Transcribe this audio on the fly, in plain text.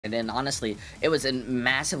And then honestly, it was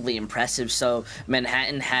massively impressive. So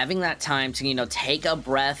Manhattan having that time to, take a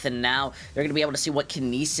breath, and now they're going to be able to see what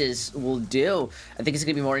Canisius will do. I think it's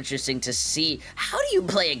going to be more interesting to see how do you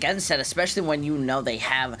play against that, especially when they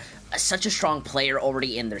have such a strong player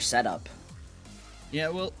already in their setup. Yeah,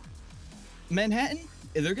 well, Manhattan,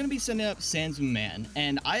 they're going to be sending up Man,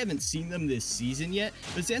 and I haven't seen them this season yet,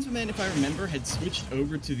 but Man, if I remember, had switched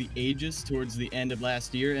over to the Aegis towards the end of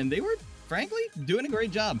last year, and they were frankly doing a great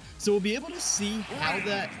job. So we'll be able to see how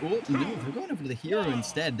that... Oh, no, they're going over to the hero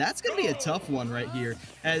instead. That's going to be a tough one right here,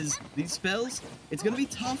 as these spells, it's going to be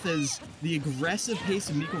tough as the aggressive pace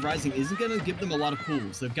of Miko Rising isn't going to give them a lot of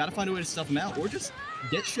pulls. They've got to find a way to stuff them out, or just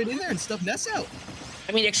get straight in there and stuff Ness out.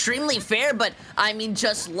 I mean, extremely fair, but I mean,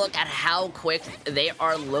 just look at how quick they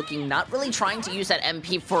are looking, not really trying to use that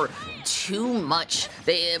MP for too much.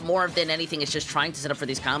 More than anything, it's just trying to set up for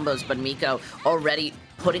these combos, but Miko already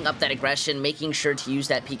putting up that aggression, making sure to use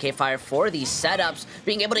that PK fire for these setups,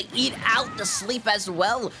 being able to eat out the sleep as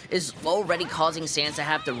well is already causing Sans to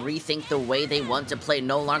have to rethink the way they want to play,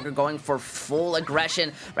 no longer going for full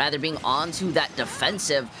aggression, rather being onto that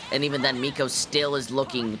defensive, and even then Miko still is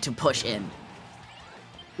looking to push in.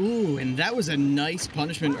 Ooh, and that was a nice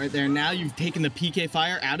punishment right there. Now you've taken the PK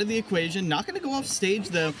fire out of the equation. Not going to go off stage,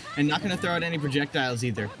 though, and not going to throw out any projectiles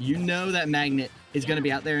either. You know that magnet is going to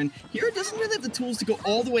be out there, and Hero doesn't really have the tools to go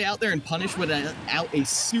all the way out there and punish without a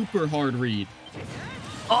super hard read.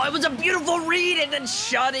 Oh, it was a beautiful read, and then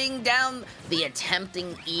shutting down the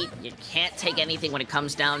attempting eat. You can't take anything when it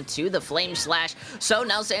comes down to the Flame Slash. So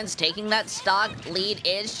now Sans taking that stock lead.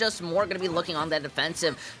 Is just more going to be looking on that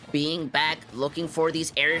defensive, being back, looking for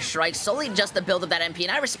these air strikes, solely just the build of that MP,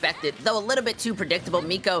 and I respect it, though a little bit too predictable.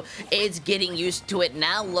 Miko is getting used to it,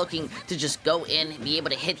 now looking to just go in, be able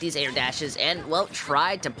to hit these air dashes, and, well,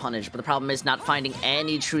 try to punish, but the problem is not finding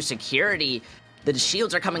any true security. The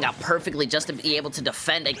shields are coming out perfectly just to be able to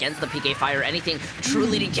defend against the PK fire or anything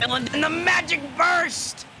truly to kill, and then the magic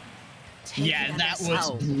burst! Yeah, that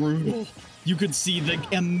was brutal. You could see the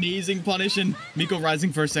amazing punish, and Miko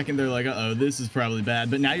Rising for a second, they're like, uh-oh, this is probably bad.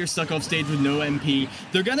 But now you're stuck off stage with no MP.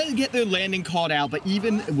 They're gonna get their landing caught out, but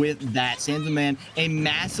even with that, Man, a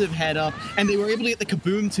massive head up, and they were able to get the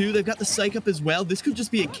Kaboom too. They've got the Psych up as well. This could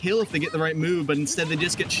just be a kill if they get the right move, but instead they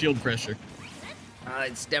just get shield pressure.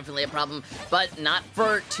 It's definitely a problem, but not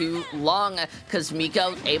for too long, because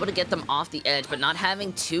Miko able to get them off the edge, but not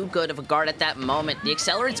having too good of a guard at that moment. The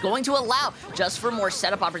Accelerate's going to allow just for more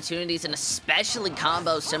setup opportunities, and especially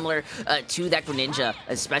combos similar to that Greninja,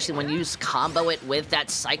 especially when you combo it with that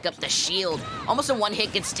Psych up the shield. Almost a one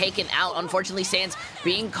hit gets taken out. Unfortunately, Sans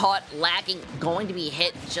being caught lacking, going to be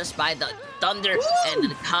hit just by the Thunder, and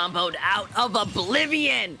then comboed out of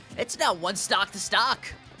Oblivion. It's now one stock to stock.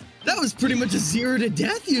 That was pretty much a 0 to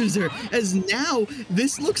death user, as now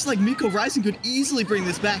this looks like Miko Rising could easily bring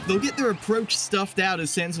this back. They'll get their approach stuffed out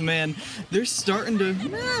as Man, they're starting to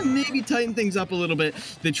maybe tighten things up a little bit.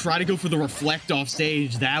 They try to go for the reflect off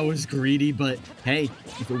stage. That was greedy, but hey,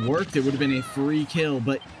 if it worked, it would have been a free kill.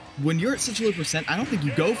 But when you're at such a low percent, I don't think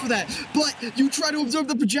you go for that. But you try to absorb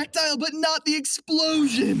the projectile, but not the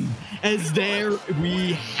explosion. As there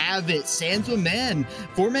we have it. Man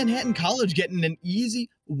for Manhattan College getting an easy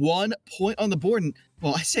 1 point on the board. And,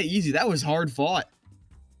 well, I say easy. That was hard fought.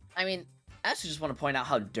 I mean, I also just want to point out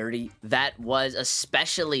how dirty that was,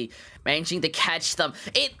 especially managing to catch them.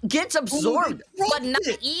 It gets absorbed, but not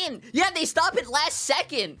in. Yeah, they stop it last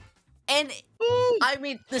second. And, I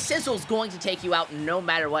mean, the Sizzle's going to take you out no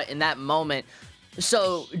matter what in that moment.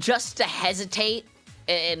 So, just to hesitate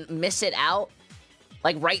and miss it out,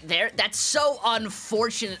 like right there, that's so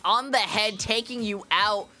unfortunate. On the head, taking you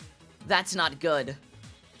out, that's not good.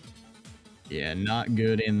 Yeah, not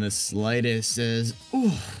good in the slightest. As,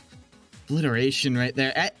 ooh, obliteration right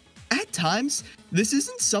there. At times, this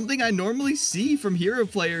isn't something I normally see from hero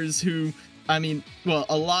players who, I mean, well,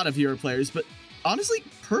 a lot of hero players, but honestly,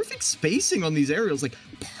 perfect spacing on these aerials, like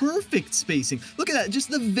perfect spacing. Look at that, just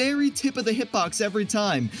the very tip of the hitbox every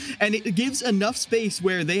time. And it gives enough space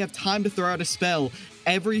where they have time to throw out a spell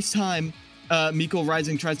every time Miko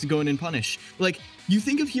Rising tries to go in and punish. Like, you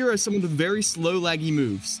think of Hero as someone with very slow, laggy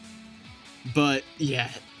moves. But, yeah,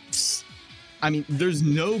 I mean, there's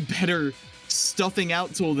no better stuffing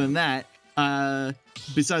out tool than that.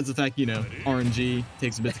 Besides the fact, you know, RNG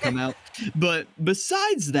takes a bit to come out. But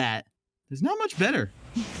besides that, there's not much better.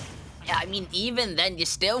 Yeah, I mean, even then, you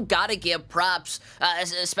still gotta give props,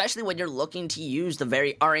 especially when you're looking to use the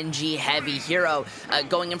very RNG-heavy hero.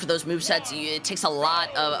 Going in for those movesets, it takes a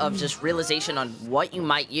lot of just realization on what you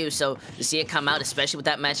might use, so to see it come out, especially with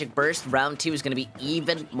that Magic Burst, round 2 is gonna be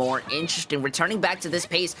even more interesting. Returning back to this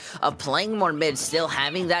pace of playing more mid, still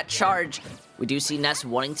having that charge, we do see Ness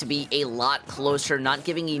wanting to be a lot closer, not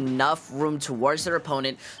giving enough room towards their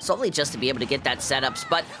opponent, solely just to be able to get that setups.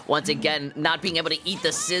 But once again, not being able to eat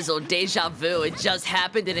the sizzle, deja vu, it just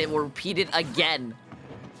happened and it will repeat it again.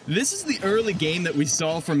 This is the early game that we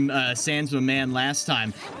saw from Sans Man last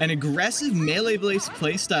time. An aggressive melee-based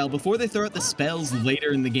playstyle before they throw out the spells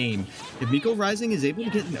later in the game. If Miko Rising is able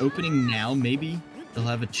to get an opening now, maybe they'll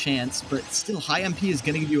have a chance, but still, high MP is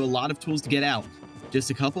going to give you a lot of tools to get out. Just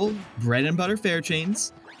a couple bread and butter fair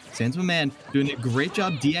chains. Sans Man doing a great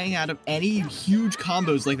job DIing out of any huge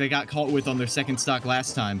combos like they got caught with on their second stock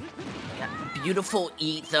last time. Beautiful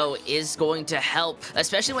eat, though, is going to help,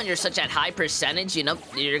 especially when you're such at high percentage. You know,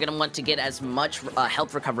 you're going to want to get as much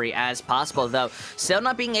health recovery as possible, though. Still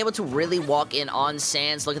not being able to really walk in on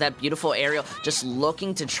Sans. Look at that beautiful aerial, just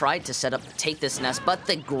looking to try to set up, take this nest, but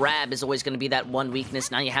the grab is always going to be that one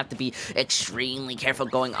weakness. Now you have to be extremely careful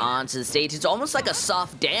going on to the stage. It's almost like a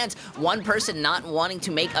soft dance. One person not wanting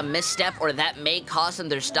to make a misstep, or that may cost them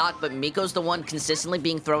their stock, but Miko's the one consistently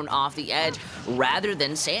being thrown off the edge rather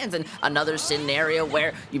than Sans. And another scenario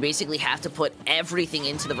where you basically have to put everything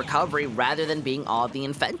into the recovery rather than being all the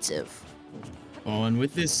offensive. Oh, and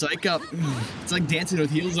with this psych up, it's like dancing with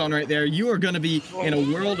heels on right there. You are going to be in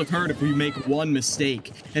a world of hurt if we make one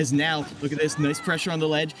mistake. As now, look at this, nice pressure on the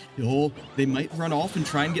ledge. Oh, they might run off and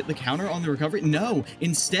try and get the counter on the recovery. No,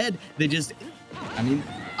 instead, they just, I mean,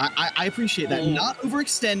 I appreciate that. Not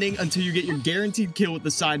overextending until you get your guaranteed kill with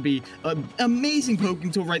the side B. Amazing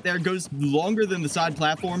poking tool right there. Goes longer than the side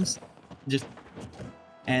platforms. Just,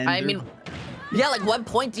 and I mean, yeah, like what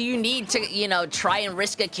point do you need to, you know, try and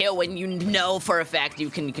risk a kill when you know for a fact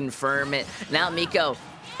you can confirm it? Now Miko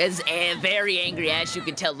is very angry, as you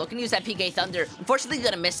can tell. Looking to use that PK Thunder. Unfortunately,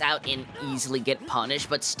 gonna miss out and easily get punished,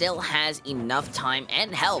 but still has enough time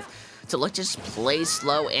and health to just play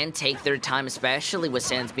slow and take their time, especially with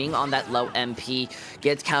Sans being on that low MP.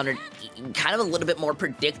 Gets countered kind of a little bit more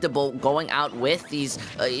predictable going out with these,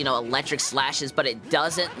 you know, electric slashes, but it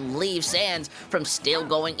doesn't leave Sans from still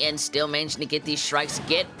going in, still managing to get these strikes,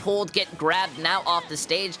 get pulled, get grabbed now off the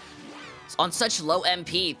stage on such low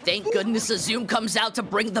MP. Thank goodness a Zoom comes out to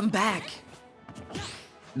bring them back.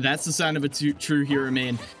 That's the sign of a true hero,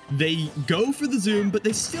 man. They go for the zoom, but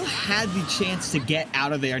they still had the chance to get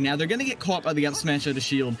out of there. Now, they're going to get caught by the up smash of the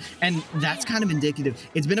shield, and that's kind of indicative.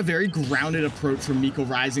 It's been a very grounded approach from Miko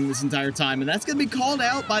Rising this entire time, and that's going to be called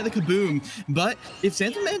out by the Kaboom. But if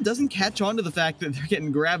Santa Man doesn't catch on to the fact that they're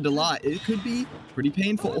getting grabbed a lot, it could be pretty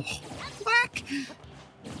painful. Whack!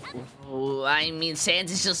 Oh, I mean,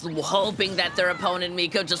 Sans is just hoping that their opponent,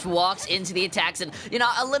 Miko, just walks into the attacks. And, you know,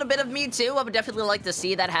 a little bit of me, too. I would definitely like to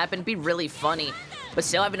see that happen. It'd be really funny. But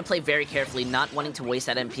still having to play very carefully, not wanting to waste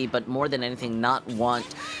that MP, but more than anything, not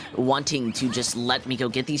wanting to just let Miko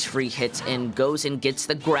get these free hits, and goes and gets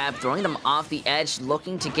the grab, throwing them off the edge,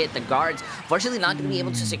 looking to get the guards. Fortunately, not going to be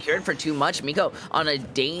able to secure it for too much. Miko on a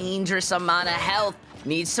dangerous amount of health.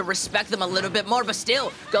 Needs to respect them a little bit more, but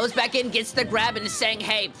still goes back in, gets the grab, and is saying,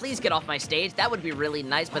 hey, please get off my stage. That would be really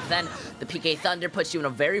nice, but then the PK Thunder puts you in a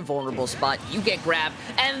very vulnerable spot. You get grabbed,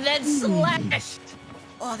 and then slashed.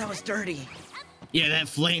 Oh, that was dirty. Yeah, that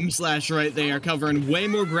flame slash right there, covering way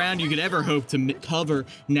more ground you could ever hope to cover.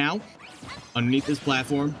 Now, underneath this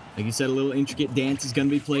platform, like you said, a little intricate dance is going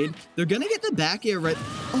to be played. They're going to get the back air right.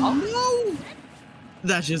 Oh, no!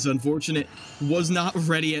 That's just unfortunate. Was not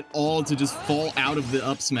ready at all to just fall out of the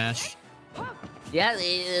up smash. Yeah,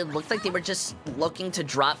 it looked like they were just looking to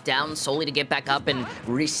drop down solely to get back up and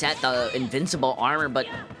reset the invincible armor, but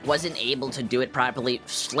wasn't able to do it properly.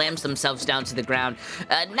 Slams themselves down to the ground.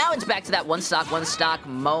 Now it's back to that one stock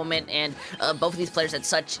moment, and both of these players at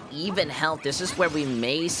such even health. This is where we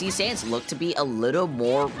may see Sans look to be a little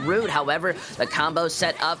more rude. However, the combo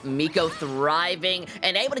set up, Miko thriving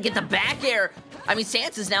and able to get the back air. I mean,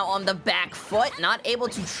 Sans is now on the back foot, not able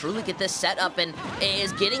to truly get this set up, and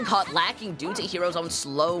is getting caught lacking due to Hero's own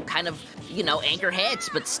slow kind of, you know, anchor hits.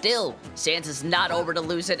 But still, Sans is not over to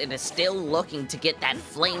lose it and is still looking to get that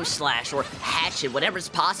flame slash or hatchet, whatever's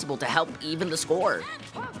possible to help even the score.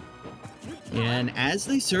 And as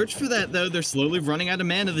they search for that, though, they're slowly running out of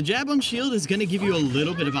mana. The jab on shield is going to give you a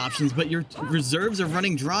little bit of options, but your reserves are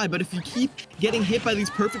running dry. But if you keep getting hit by these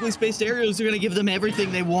perfectly spaced aerials, you're going to give them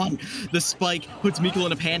everything they want. The spike puts Miko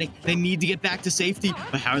in a panic. They need to get back to safety,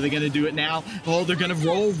 but how are they going to do it now? Oh, they're going to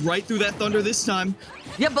roll right through that thunder this time.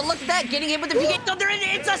 Yeah, but look at that, getting hit with the PK Thunder, and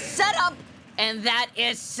it's a setup! And that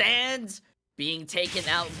is Sans being taken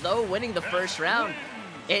out, though winning the first round.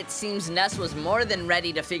 It seems Ness was more than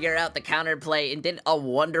ready to figure out the counterplay and did a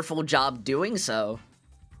wonderful job doing so.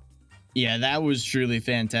 Yeah, that was truly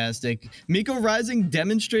fantastic. Miko Rising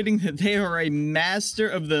demonstrating that they are a master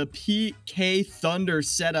of the PK Thunder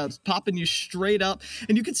setups, popping you straight up.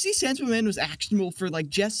 And you could see Sans Man was actionable for like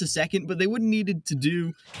just a second, but they would have needed to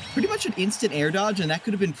do pretty much an instant air dodge, and that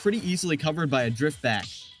could have been pretty easily covered by a drift back.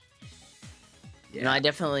 Yeah. No, I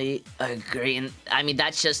definitely agree. And I mean,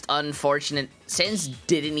 that's just unfortunate. Sans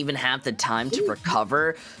didn't even have the time to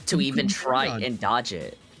recover to even try and dodge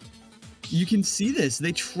it. You can see this.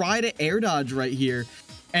 They try to air dodge right here.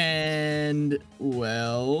 And,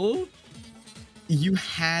 well, you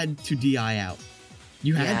had to DI out.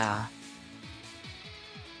 You had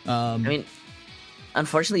to. I mean,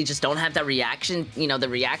 unfortunately, you just don't have that reaction. You know, the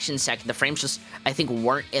reaction second. The frames just, I think,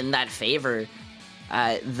 weren't in that favor.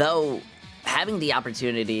 Though, having the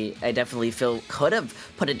opportunity, I definitely feel could have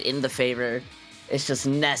put it in the favor. It's just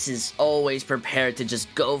Ness is always prepared to just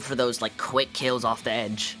go for those, like, quick kills off the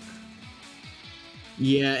edge.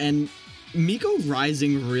 Yeah, and Miko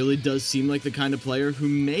Rising really does seem like the kind of player who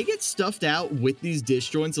may get stuffed out with these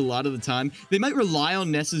disjoints a lot of the time. They might rely on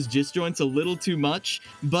Ness's disjoints a little too much,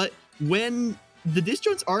 but when the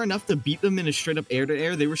disjoints are enough to beat them in a straight-up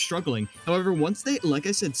air-to-air, they were struggling. However, once they, like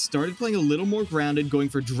I said, started playing a little more grounded, going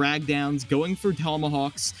for drag downs, going for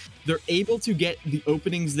tomahawks, they're able to get the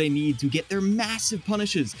openings they need to get their massive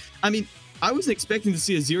punishes. I mean, I wasn't expecting to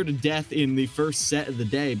see a 0 to death in the first set of the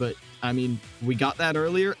day, but I mean, we got that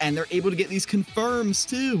earlier, and they're able to get these confirms,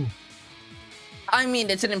 too. I mean,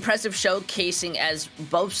 it's an impressive showcasing as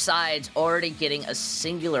both sides already getting a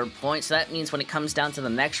singular point, so that means when it comes down to the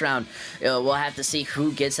next round, we'll have to see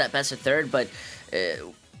who gets that best of third, but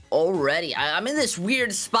already, I'm in this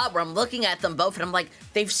weird spot where I'm looking at them both, and I'm like,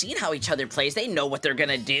 they've seen how each other plays, they know what they're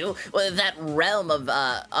gonna do. Well, that realm of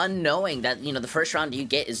unknowing that, you know, the first round you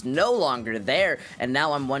get is no longer there, and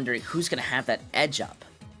now I'm wondering who's gonna have that edge up.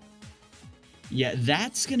 Yeah,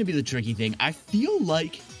 that's going to be the tricky thing. I feel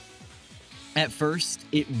like at first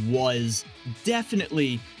it was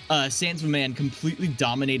definitely Sans Man completely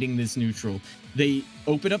dominating this neutral. They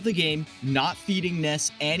open up the game, not feeding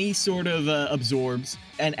Ness any sort of absorbs,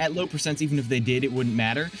 and at low percents, even if they did, it wouldn't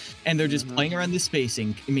matter. And they're just playing around the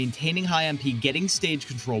spacing, maintaining high MP, getting stage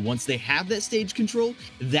control. Once they have that stage control,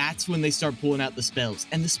 that's when they start pulling out the spells.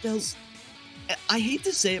 And the spells, I hate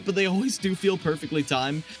to say it, but they always do feel perfectly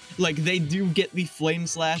timed. Like, they do get the Flame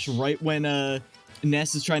Slash right when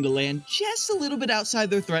Ness is trying to land just a little bit outside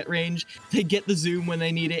their threat range. They get the zoom when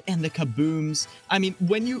they need it, and the kabooms. I mean,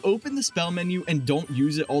 when you open the spell menu and don't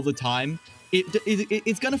use it all the time,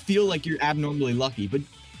 it's gonna feel like you're abnormally lucky, but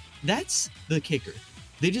that's the kicker.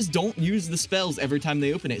 They just don't use the spells every time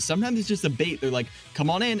they open it. Sometimes it's just a bait. They're like, come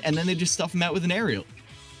on in, and then they just stuff them out with an aerial.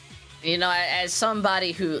 You know, as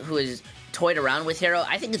somebody who is toyed around with Hero,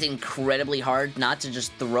 I think it's incredibly hard not to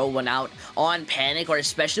just throw one out on panic, or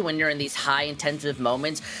especially when you're in these high intensive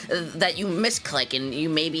moments that you misclick and you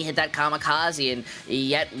maybe hit that kamikaze, and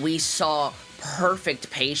yet we saw perfect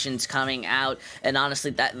patience coming out, and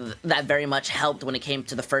honestly that very much helped when it came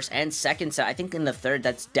to the first and second set. I think in the third,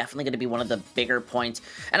 that's definitely going to be one of the bigger points.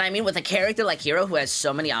 And I mean, with a character like Hero who has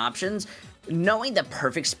so many options, knowing the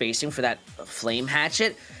perfect spacing for that flame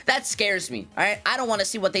hatchet, that scares me. All right, I don't want to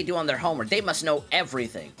see what they do on their homework. They must know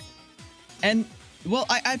everything. And well,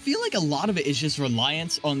 I feel like a lot of it is just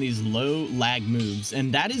reliance on these low lag moves,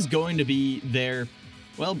 and that is going to be their,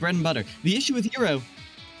 well, bread and butter. The issue with Hero,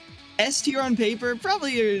 S tier on paper,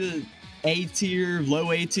 probably A tier,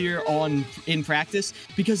 low A tier in practice,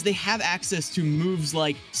 because they have access to moves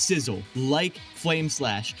like Sizzle, like Flame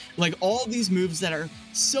Slash, like all these moves that are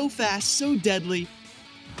so fast, so deadly,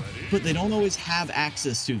 but they don't always have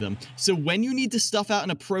access to them. So when you need to stuff out an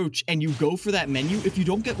approach and you go for that menu, if you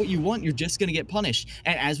don't get what you want, you're just going to get punished.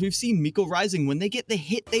 And as we've seen, Miko Rising, when they get the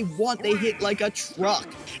hit they want, they hit like a truck,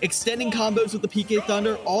 extending combos with the PK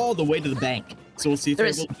Thunder all the way to the bank. So we'll see if they're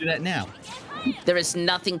able to do that now. There is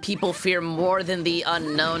nothing people fear more than the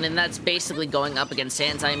unknown, and that's basically going up against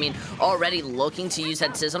Sans. I mean, already looking to use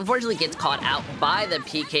that Sizz, unfortunately gets caught out by the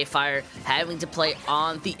PK Fire, having to play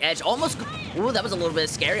on the edge. Almost, ooh, that was a little bit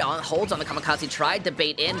scary. Holds on the kamikaze, tried to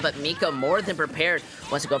bait in, but Miko more than prepared,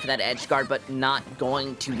 wants to go for that edge guard, but not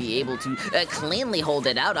going to be able to cleanly hold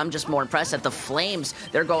it out. I'm just more impressed at the Flames.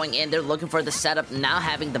 They're going in, they're looking for the setup, now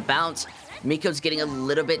having the bounce. Miko's getting a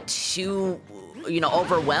little bit too, you know,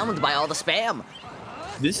 overwhelmed by all the spam.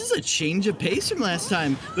 this is a change of pace from last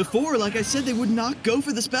time. Before, like I said, they would not go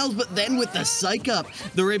for the spells, but then with the Psych Up,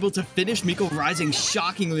 they're able to finish Miko Rising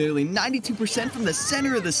shockingly early. 92% from the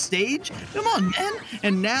center of the stage. Come on, man.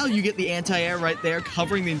 And now you get the anti-air right there,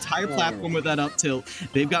 covering the entire platform with that up tilt.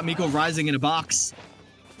 They've got Miko Rising in a box.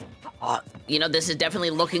 You know, this is definitely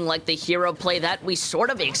looking like the hero play that we sort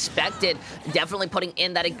of expected. Definitely putting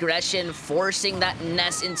in that aggression, forcing that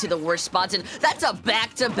Ness into the worst spots, and that's a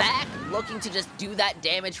back-to-back, looking to just do that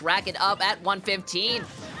damage, rack it up at 115.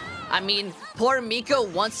 I mean, poor Miko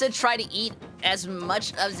wants to try to eat as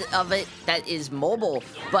much of it that is mobile,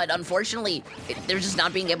 but unfortunately, they're just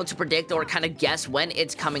not being able to predict or kind of guess when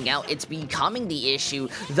it's coming out. It's becoming the issue,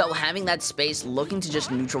 though having that space, looking to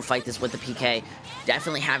just neutral fight this with the PK,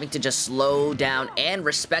 definitely having to just slow down and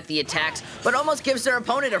respect the attacks, but almost gives their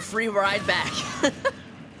opponent a free ride back.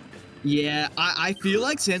 Yeah, I feel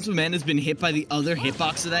like Sandsman has been hit by the other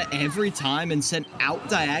hitbox of that every time and sent out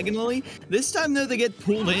diagonally. This time, though, they get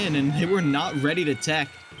pulled in and they were not ready to tech.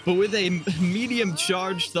 But with a medium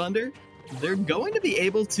charge Thunder, they're going to be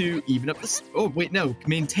able to even up the... Oh, wait, no.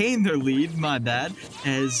 Maintain their lead, my bad.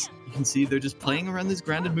 As you can see, they're just playing around this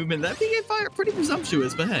grounded movement. That PK fire, pretty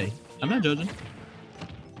presumptuous, but hey, I'm not judging.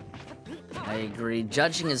 I agree.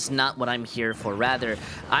 Judging is not what I'm here for. Rather,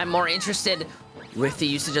 I'm more interested with the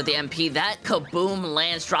usage of the MP. That kaboom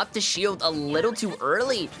lands, dropped the shield a little too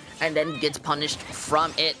early, and then gets punished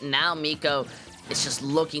from it. Now Miko is just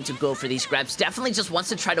looking to go for these grabs. Definitely just wants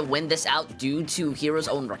to try to win this out due to Hero's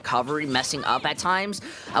own recovery messing up at times.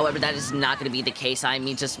 However, that is not going to be the case. I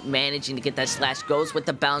mean, just managing to get that slash, goes with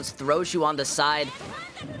the bounce, throws you on the side.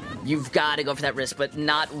 You've got to go for that risk, but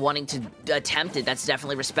not wanting to attempt it, that's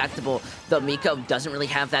definitely respectable. Though Miko doesn't really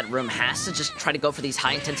have that room, has to just try to go for these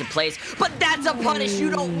high-intensive plays. But that's a punish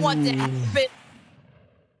you don't want to happen.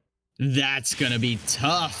 That's gonna be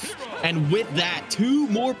tough. And with that, 2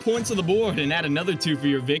 more points on the board and add another 2 for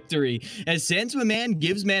your victory. As Sandsman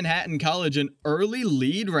gives Manhattan College an early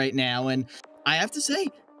lead right now. And I have to say,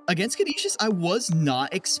 against Canisius, I was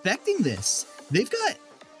not expecting this. They've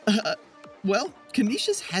got, well,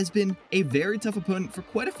 Canisius has been a very tough opponent for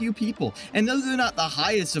quite a few people, and though they're not the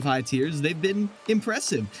highest of high tiers, they've been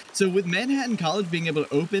impressive. So with Manhattan College being able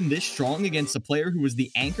to open this strong against a player who was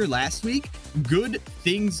the anchor last week, good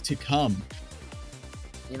things to come.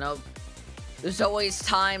 You know, there's always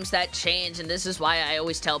times that change, and this is why I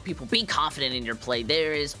always tell people, be confident in your play.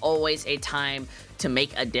 There is always a time to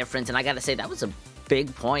make a difference, and I gotta say, that was a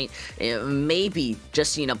big point. Maybe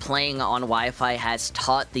just, you know, playing on Wi-Fi has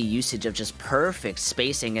taught the usage of just perfect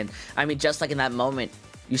spacing. And I mean, just like in that moment,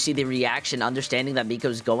 you see the reaction, understanding that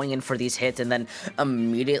Miko's going in for these hits and then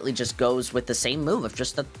immediately just goes with the same move of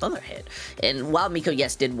just the Thunder hit. And while Miko,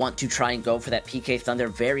 yes, did want to try and go for that PK Thunder,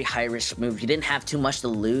 very high-risk move, he didn't have too much to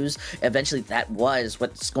lose. Eventually, that was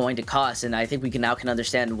what's going to cost, and I think we can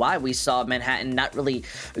understand why we saw Manhattan not really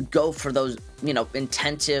go for those, you know,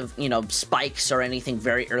 intensive, you know, spikes or anything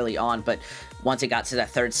very early on. But once it got to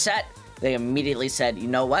that third set, they immediately said, you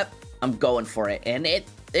know what, I'm going for it. And it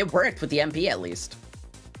worked with the MP at least.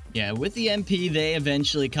 Yeah, with the MP, they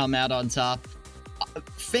eventually come out on top.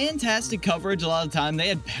 Fantastic coverage a lot of the time. They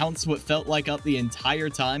had bounced what felt like up the entire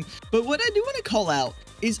time. But what I do want to call out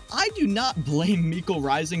is I do not blame Miko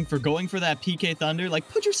Rising for going for that PK Thunder. Like,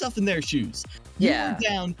 put yourself in their shoes. Yeah. You're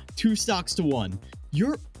down 2 stocks to 1.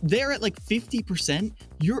 You're there at like 50%.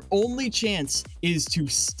 Your only chance is to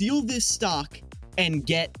steal this stock and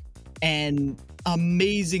get an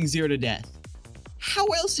amazing 0 to death. How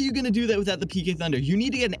else are you going to do that without the PK Thunder? You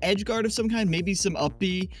need to get an edge guard of some kind, maybe some up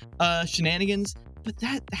B shenanigans, but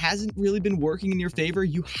that hasn't really been working in your favor.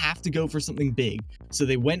 You have to go for something big. So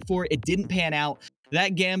they went for it. It didn't pan out.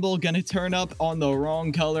 That gamble gonna turn up on the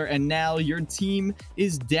wrong color, and now your team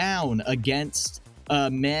is down against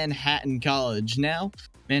Manhattan College. Now,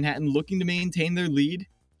 Manhattan looking to maintain their lead,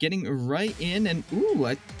 getting right in, and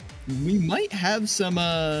ooh, we might have some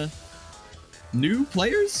new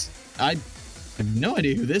players. I have no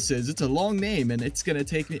idea who this is. It's a long name, and it's gonna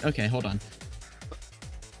take me. Okay, hold on.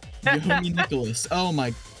 Your homie Nicholas. Oh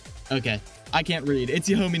my. Okay, I can't read. It's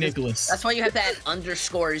your homie Nicholas. That's why you have to add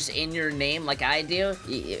underscores in your name, like I do.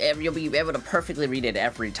 You'll be able to perfectly read it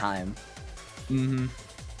every time. Mm-hmm.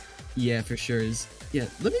 Yeah, for sure. Yeah,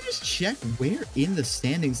 let me just check where in the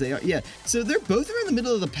standings they are. Yeah, so they're both around the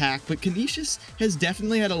middle of the pack, but Canisius has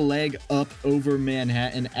definitely had a leg up over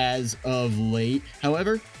Manhattan as of late.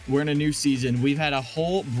 However, we're in a new season. We've had a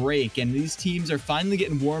whole break, and these teams are finally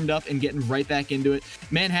getting warmed up and getting right back into it.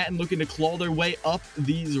 Manhattan looking to claw their way up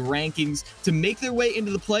these rankings to make their way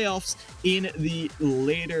into the playoffs in the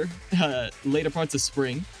later parts of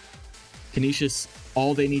spring. Canisius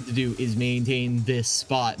All they need to do is maintain this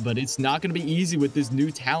spot, but it's not going to be easy with this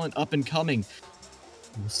new talent up and coming.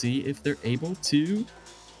 We'll see if they're able to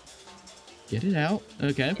get it out.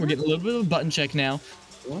 Okay, we're getting a little bit of a button check now.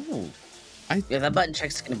 Whoa. Yeah, that button check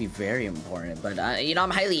is going to be very important, but, you know,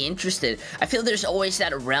 I'm highly interested. I feel there's always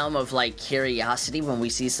that realm of, like, curiosity when we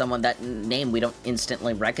see someone that name we don't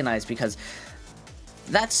instantly recognize, because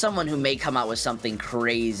that's someone who may come out with something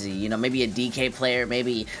crazy. You know, maybe a DK player,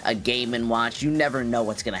 maybe a Game & Watch. You never know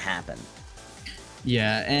what's going to happen.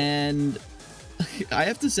 Yeah, and I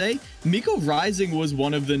have to say, Miko Rising was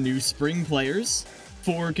one of the new spring players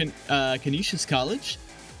for Canisius College.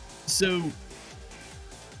 So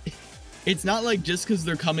it's not like just because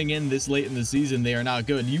they're coming in this late in the season, they are not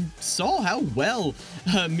good. You saw how well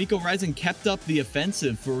Miko Rising kept up the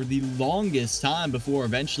offensive for the longest time before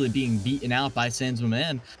eventually being beaten out by Sans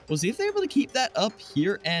Man. We'll see if they're able to keep that up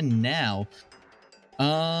here and now.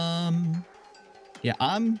 Yeah,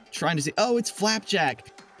 I'm trying to see. Oh, it's Flapjack.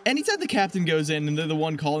 Anytime the captain goes in and they're the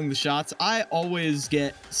one calling the shots, I always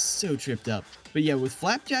get so tripped up. But yeah, with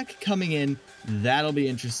Flapjack coming in, that'll be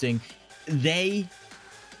interesting. They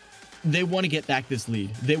want to get back this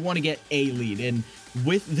lead. They want to get a lead. And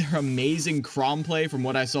with their amazing Crom play from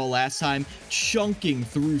what I saw last time, chunking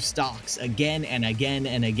through stocks again and again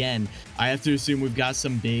and again, I have to assume we've got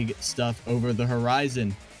some big stuff over the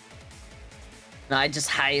horizon. No, I just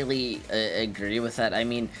highly agree with that. I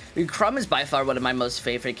mean, Crom is by far one of my most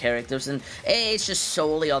favorite characters, and it's just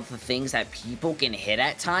solely all the things that people can hit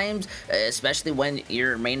at times, especially when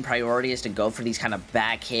your main priority is to go for these kind of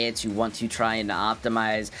back hits. You want to try and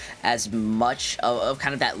optimize as much of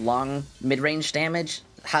kind of that long mid-range damage,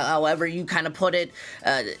 however you kind of put it,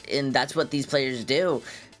 and that's what these players do.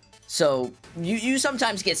 So you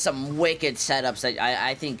sometimes get some wicked setups that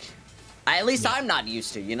I think, at least I'm not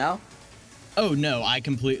used to, you know? Oh no, I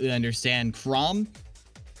completely understand. Crom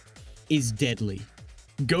is deadly.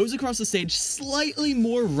 Goes across the stage, slightly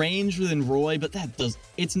more range than Roy, but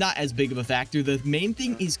it's not as big of a factor. The main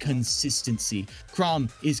thing is consistency. Crom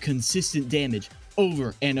is consistent damage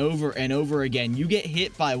over and over and over again. You get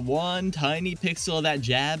hit by one tiny pixel of that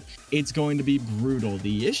jab, it's going to be brutal.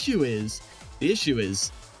 The issue is,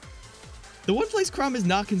 the one place Crom is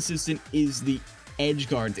not consistent is the edge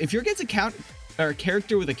guards. If you're against a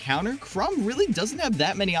character with a counter, Crom really doesn't have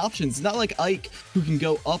that many options. It's not like Ike, who can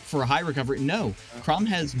go up for a high recovery. No, Crom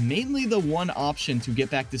has mainly the one option to get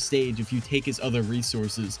back to stage if you take his other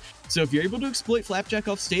resources. So if you're able to exploit Flapjack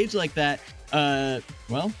off stage like that,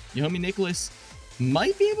 well, your homie Nicholas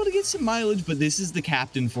might be able to get some mileage, but this is the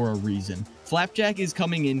captain for a reason. Flapjack is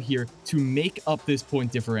coming in here to make up this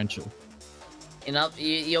point differential. You know,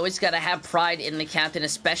 you always got to have pride in the captain,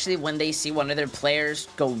 especially when they see one of their players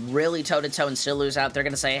go really toe-to-toe and still lose out. They're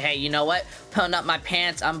going to say, hey, you know what? Pulling up my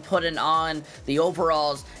pants, I'm putting on the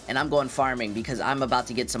overalls, and I'm going farming because I'm about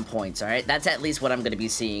to get some points, all right? That's at least what I'm going to be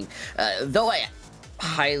seeing. Though I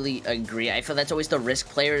highly agree. I feel that's always the risk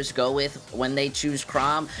players go with when they choose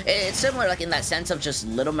Crom. It's similar, like, in that sense of just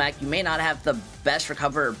Little Mac. You may not have the best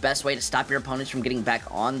recover or best way to stop your opponents from getting back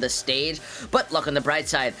on the stage, but look, on the bright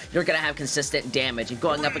side, you're gonna have consistent damage. And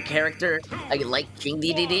going up a character like King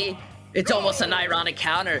DDD, it's almost an ironic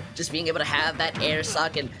counter, just being able to have that air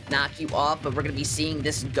suck and knock you off. But we're going to be seeing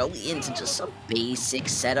this go into just some basic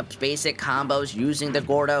setups, basic combos, using the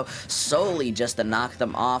Gordo solely just to knock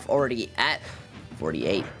them off. Already at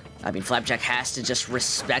 48. I mean, Flapjack has to just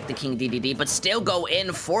respect the King DDD, but still go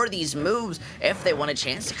in for these moves if they want a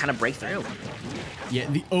chance to kind of break through. Yeah,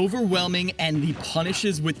 the overwhelming and the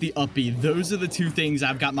punishes with the uppy, those are the two things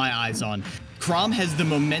I've got my eyes on. Crom has the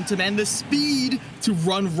momentum and the speed to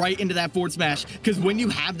run right into that forward smash, because when you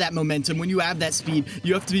have that momentum, when you have that speed,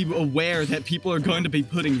 you have to be aware that people are going to be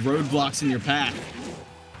putting roadblocks in your path.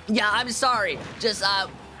 Yeah, I'm sorry. Just,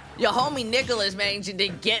 your homie Nicholas managed to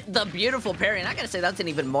get the beautiful parry, and I gotta say that's an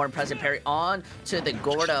even more impressive parry on to the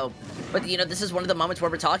Gordo. But, you know, this is one of the moments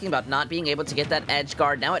where we're talking about not being able to get that edge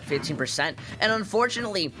guard now at 15%. And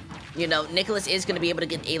unfortunately, you know, Nicholas is going to be able to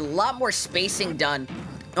get a lot more spacing done,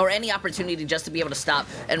 or any opportunity just to be able to stop.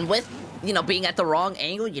 And with, you know, being at the wrong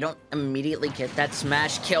angle, you don't immediately get that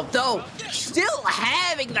smash kill. Though, still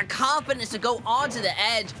having the confidence to go onto the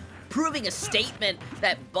edge, proving a statement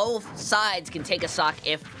that both sides can take a stock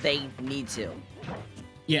if they need to.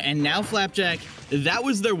 Yeah, and now Flapjack, that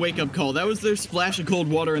was their wake-up call. That was their splash of cold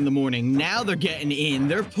water in the morning. Now they're getting in.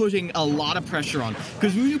 They're putting a lot of pressure on.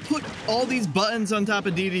 Because when you put all these buttons on top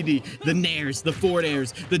of DDD, the nairs, the forward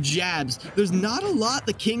airs, the jabs, there's not a lot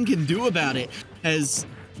the King can do about it. As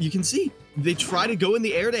you can see, they try to go in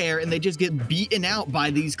the air-to-air, and they just get beaten out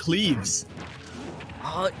by these cleaves.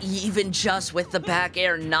 Oh, even just with the back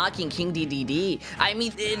air knocking King DDD. I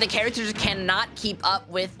mean, the characters cannot keep up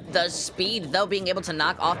with the speed, though being able to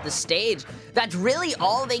knock off the stage. That's really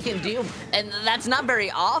all they can do, and that's not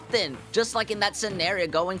very often. Just like in that scenario,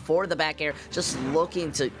 going for the back air, just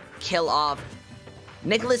looking to kill off.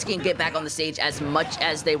 Nicholas can get back on the stage as much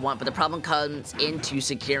as they want, but the problem comes into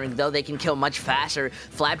securing. Though they can kill much faster,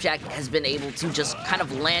 Flapjack has been able to just kind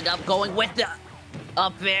of land up, going with the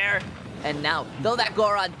up air. And now, though that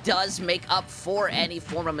Goron does make up for any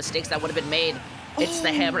form of mistakes that would have been made, it's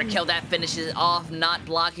the hammer kill that finishes off, not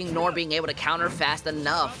blocking nor being able to counter fast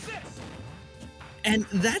enough. And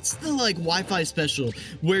that's the, like, Wi-Fi special,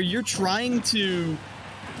 where you're trying to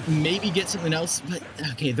maybe get something else, but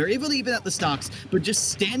okay, they're able to even out the stocks, but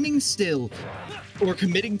just standing still or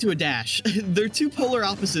committing to a dash. They're two polar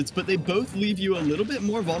opposites, but they both leave you a little bit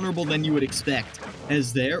more vulnerable than you would expect.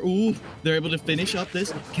 As they're able to finish up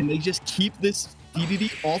this. Can they just keep this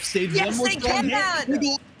DDD off stage one more time? Yes, they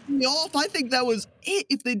can! Off. I think that was it.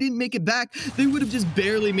 If they didn't make it back, they would have just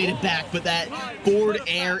barely made it back, but that forward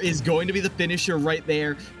air is going to be the finisher right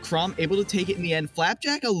there. Crom able to take it in the end.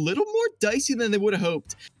 Flapjack a little more dicey than they would have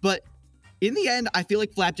hoped, but in the end, I feel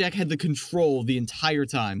like Flapjack had the control the entire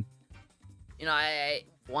time. You know, I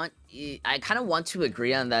kind of want to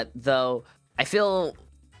agree on that, though. I feel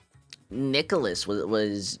Nicholas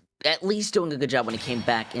was at least doing a good job when he came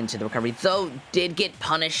back into the recovery, though did get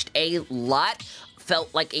punished a lot.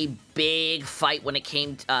 Felt like a big fight when it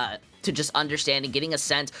came to just understanding, getting a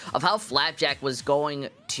sense of how Flapjack was going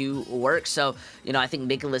to work. So, you know, I think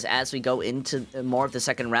Nicholas, as we go into more of the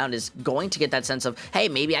second round, is going to get that sense of, hey,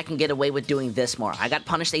 maybe I can get away with doing this more. I got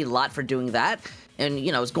punished a lot for doing that. And,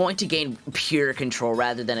 you know, is going to gain pure control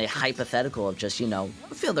rather than a hypothetical of just, you know,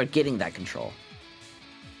 I feel they're getting that control.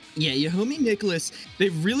 Yeah, your homie Nicholas, they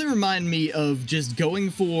really remind me of just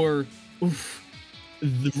going for,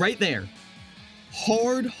 right there.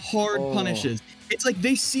 Hard punishes. It's like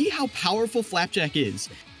they see how powerful Flapjack is,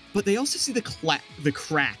 but they also see the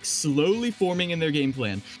cracks slowly forming in their game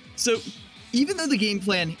plan. So even though the game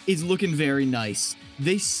plan is looking very nice,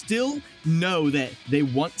 they still know that they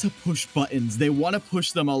want to push buttons. They want to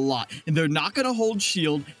push them a lot, and they're not going to hold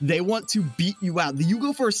shield. They want to beat you out. You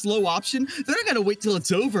go for a slow option, they're not going to wait till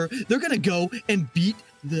it's over. They're going to go and beat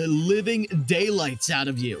the living daylights out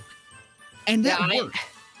of you. And that works.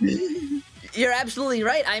 You're absolutely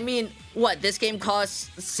right. I mean, what, this game costs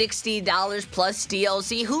 $60 plus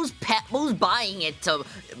DLC? Who's buying it to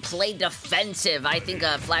play defensive? I think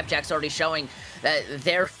Flapjack's already showing that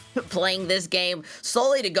they're playing this game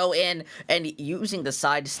solely to go in and using the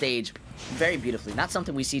side stage very beautifully. Not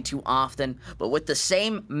something we see too often, but with the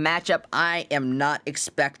same matchup, I am not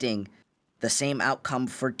expecting the same outcome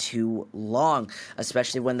for too long,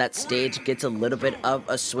 especially when that stage gets a little bit of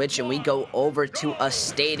a switch and we go over to a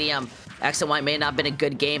stadium. X and Y may not have been a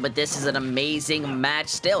good game, but this is an amazing match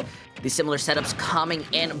still. These similar setups coming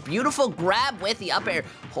in. Beautiful grab with the up air,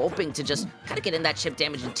 hoping to just kind of get in that chip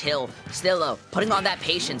damage until still though, putting on that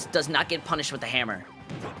patience, does not get punished with the hammer.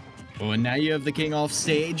 Oh, and now you have the king off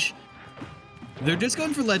stage. They're just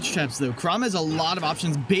going for ledge traps, though. Crom has a lot of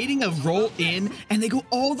options, baiting a roll in, and they go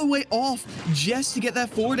all the way off just to get that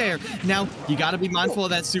forward air. Now, you got to be mindful of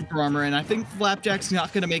that super armor, and I think Flapjack's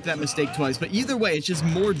not going to make that mistake twice, but either way, it's just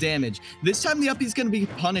more damage. This time, the uppie's going to be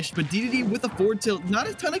punished, but DDD with a forward tilt, not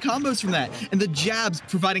a ton of combos from that, and the jabs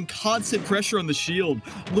providing constant pressure on the shield.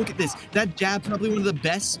 Look at this. That jab, probably one of the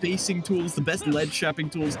best spacing tools, the best ledge trapping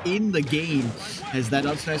tools in the game. As that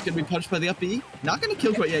up smash going to be punched by the uppie? Not going to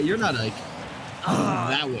kill quite yet. You're not like...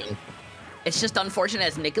 that will. It's just unfortunate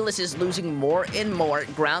as Nicholas is losing more and more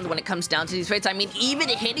ground when it comes down to these fights. I mean, even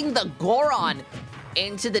hitting the Goron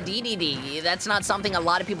into the DDD, that's not something a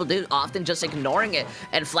lot of people do, often just ignoring it.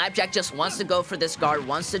 And Flapjack just wants to go for this guard,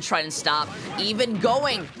 wants to try and stop, even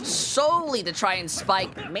going solely to try and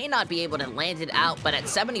spike. May not be able to land it out, but at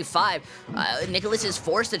 75, Nicholas is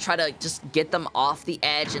forced to try to just get them off the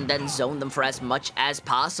edge and then zone them for as much as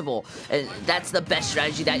possible. And that's the best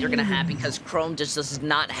strategy that you're going to have because Chrome just does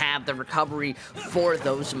not have the recovery for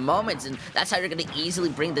those moments. And that's how you're going to easily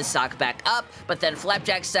bring this stock back up. But then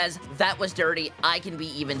Flapjack says, that was dirty, I can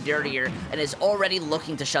be even dirtier, and is already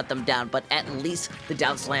looking to shut them down, but at least the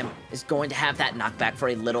down slam is going to have that knockback for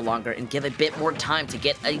a little longer and give a bit more time to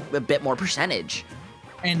get a bit more percentage.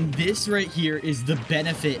 And this right here is the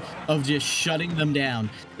benefit of just shutting them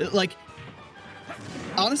down. Like,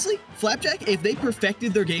 honestly, Flapjack, if they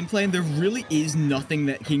perfected their game plan, there really is nothing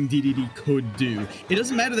that King DDD could do. It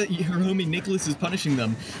doesn't matter that your homie Nicholas is punishing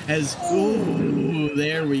them, as, oh,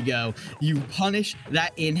 there we go. You punish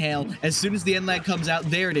that inhale. As soon as the end lag comes out,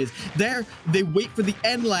 there it is. There, they wait for the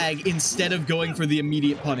end lag instead of going for the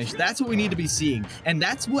immediate punish. That's what we need to be seeing, and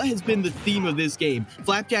that's what has been the theme of this game.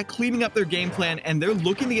 Flapjack cleaning up their game plan, and they're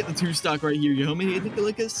looking to get the 2-stock right here. Your homie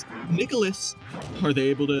Nicholas, are they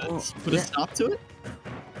able to put a stop to it?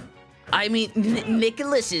 I mean,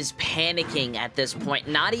 Nicholas is panicking at this point,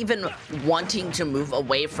 not even wanting to move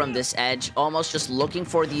away from this edge, almost just looking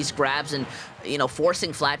for these grabs and, you know,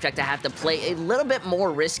 forcing Flapjack to have to play a little bit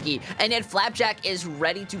more risky. And yet Flapjack is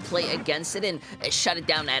ready to play against it and shut it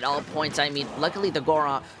down at all points. I mean, luckily the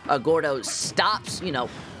Gordo stops, you know,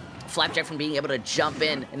 Flapjack from being able to jump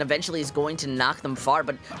in, and eventually is going to knock them far,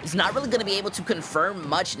 but he's not really going to be able to confirm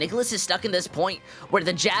much. Nicholas is stuck in this point where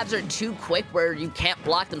the jabs are too quick, where you can't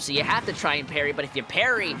block them, so you have to try and parry, but if you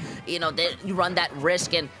parry, you know, then you run that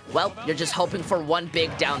risk, and, well, you're just hoping for one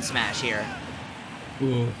big down smash here.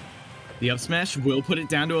 Ooh. The up smash will put it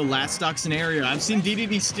down to a last stock scenario. I've seen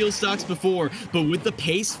DDD steal stocks before, but with the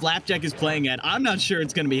pace Flapjack is playing at, I'm not sure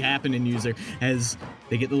it's going to be happening, user, as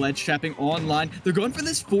they get the ledge trapping online. They're going for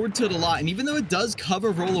this forward tilt a lot, and even though it does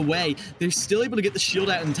cover roll away, they're still able to get the shield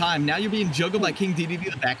out in time. Now you're being juggled by King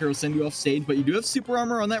DDD. The back air will send you off stage, but you do have super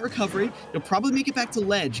armor on that recovery. You'll probably make it back to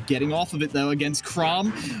ledge. Getting off of it, though, against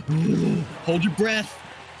Crom. Ooh, hold your breath.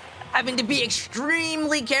 Having to be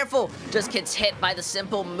extremely careful. Just gets hit by the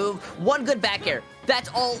simple move. One good back air. That's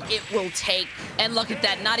all it will take. And look at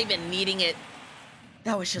that, not even needing it.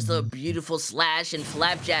 That was just a beautiful slash, and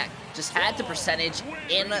Flapjack just had the percentage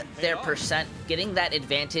in their percent, getting that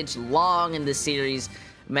advantage long in the series,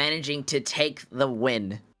 managing to take the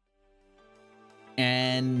win.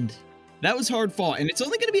 And that was hard fought, and it's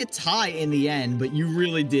only going to be a tie in the end, but you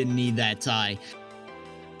really did need that tie.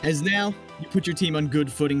 As now, you put your team on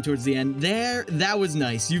good footing towards the end. There, that was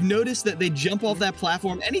nice. You've noticed that they jump off that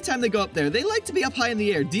platform anytime they go up there. They like to be up high in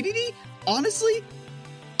the air. DDD, honestly,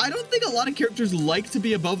 I don't think a lot of characters like to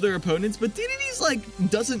be above their opponents, but DDD's, like,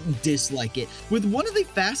 doesn't dislike it. With one of the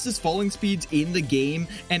fastest falling speeds in the game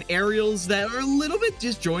and aerials that are a little bit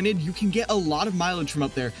disjointed, you can get a lot of mileage from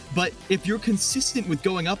up there. But if you're consistent with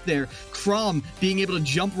going up there, Crom being able to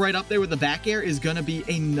jump right up there with the back air is going to be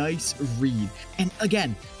a nice read. And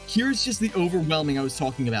again, here's just the overwhelming I was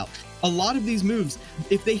talking about. A lot of these moves,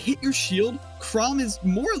 if they hit your shield, Crom is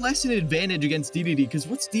more or less an advantage against DDD, because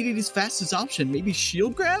what's DDD's fastest option? Maybe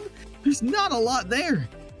shield grab? There's not a lot there.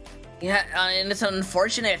 Yeah, and it's an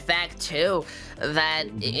unfortunate fact, too, that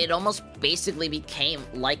it almost basically became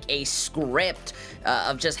like a script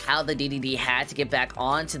of just how the DDD had to get back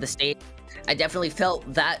onto the stage. I definitely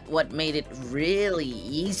felt that what made it really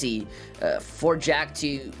easy for Jack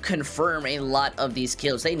to confirm a lot of these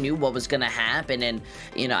kills. They knew what was going to happen, and,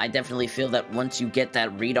 you know, I definitely feel that once you get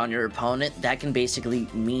that read on your opponent, that can basically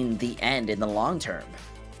mean the end in the long term.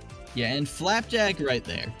 Yeah, and Flapjack right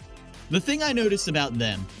there. The thing I noticed about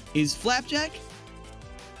them is Flapjack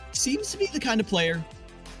seems to be the kind of player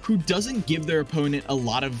who doesn't give their opponent a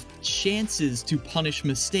lot of chances to punish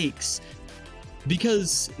mistakes,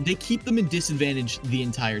 because they keep them in disadvantage the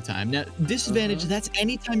entire time. Now, disadvantage, that's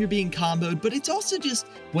anytime you're being comboed, but it's also just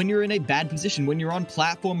when you're in a bad position, when you're on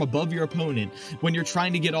platform above your opponent, when you're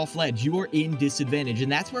trying to get off ledge, you are in disadvantage,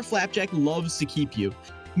 and that's where Flapjack loves to keep you.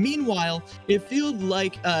 Meanwhile, it feels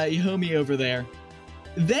like your homie over there,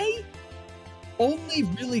 they only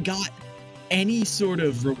really got any sort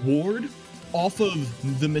of reward off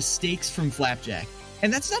of the mistakes from Flapjack.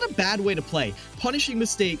 And that's not a bad way to play. Punishing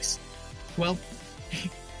mistakes, well,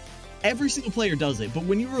 every single player does it, but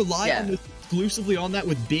when you rely on this exclusively on that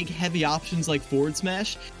with big, heavy options like forward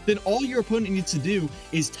smash, then all your opponent needs to do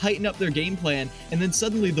is tighten up their game plan, and then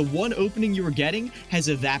suddenly the one opening you were getting has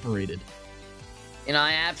evaporated. You know,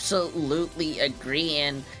 I absolutely agree,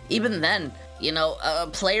 and even then, you know,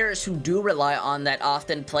 players who do rely on that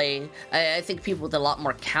often play, I think people with a lot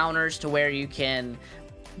more counters to where you can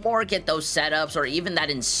more get those setups, or even that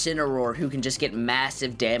Incineroar who can just get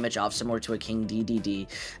massive damage off, similar to a King DDD.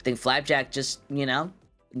 I think Flapjack just, you know,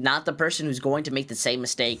 not the person who's going to make the same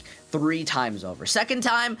mistake 3 times over. Second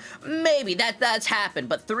time, maybe that's happened,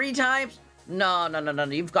 but 3 times? No,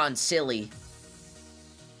 you've gone silly.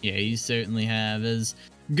 Yeah, you certainly have. As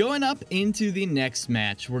going up into the next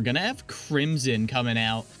match, we're gonna have Crimson coming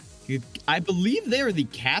out. I believe they're the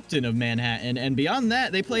captain of Manhattan, and beyond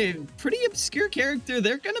that, they play a pretty obscure character.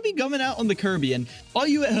 They're going to be coming out on the Kirby, and all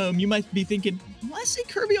you at home, you might be thinking, why say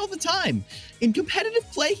Kirby all the time? In competitive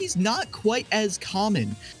play, he's not quite as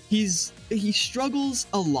common. He's he struggles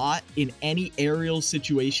a lot in any aerial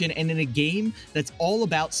situation, and in a game that's all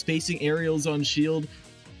about spacing aerials on shield,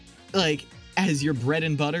 like, as your bread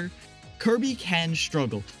and butter, Kirby can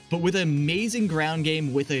struggle. But with an amazing ground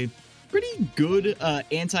game, with a pretty good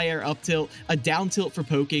anti-air up tilt, a down tilt for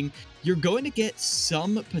poking, you're going to get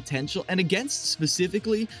some potential. And against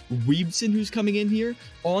specifically Weebson, who's coming in here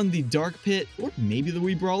on the Dark Pit, or maybe the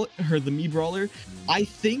Mii Brawler, I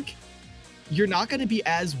think you're not going to be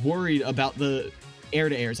as worried about the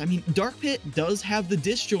air-to-airs. I mean, Dark Pit does have the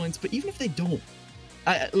disjoints, but even if they don't,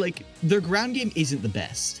 like, their ground game isn't the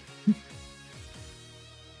best.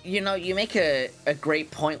 You know, you make a great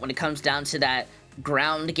point when it comes down to that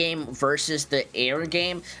ground game versus the air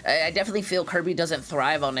game. I definitely feel Kirby doesn't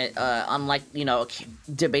thrive on it, unlike, you know,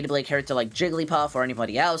 debatably a character like Jigglypuff or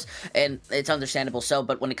anybody else, and it's understandable so,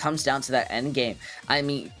 but when it comes down to that end game, I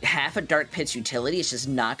mean, half a Dark Pit's utility is just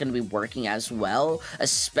not going to be working as well,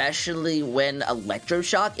 especially when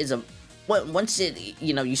Electroshock is once it,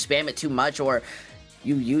 you know, you spam it too much or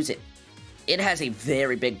you use it, it has a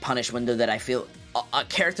very big punish window that I feel a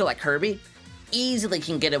character like Kirby easily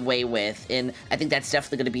can get away with, and I think that's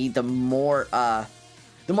definitely going to be the more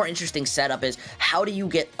interesting setup is how do you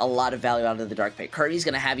get a lot of value out of the Dark Pit. Kirby's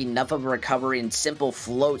going to have enough of a recovery and simple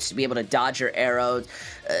floats to be able to dodge your arrows.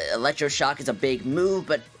 Electroshock is a big move,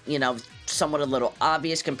 but, you know, somewhat a little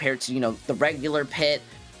obvious compared to, you know, the regular pit.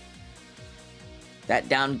 That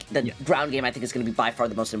ground game, I think, is going to be by far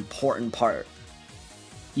the most important part.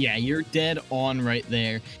 Yeah, you're dead on right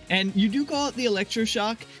there. And you do call it the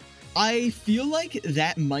Electroshock. I feel like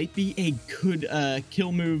that might be a good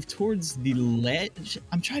kill move towards the ledge.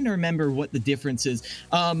 I'm trying to remember what the difference is.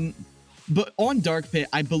 But on Dark Pit,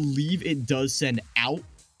 I believe it does send out.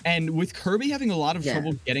 And with Kirby having a lot of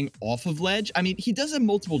trouble getting off of ledge, I mean, he does have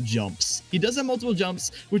multiple jumps.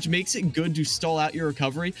 Which makes it good to stall out your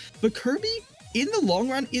recovery. But Kirby, in the long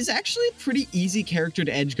run, is actually a pretty easy character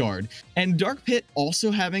to edgeguard. And Dark Pit also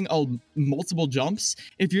having multiple jumps,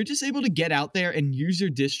 if you're just able to get out there and use your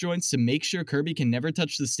disjoints to make sure Kirby can never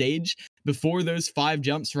touch the stage before those 5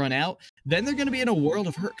 jumps run out, then they're going to be in a world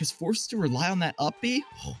of hurt, because forced to rely on that up B,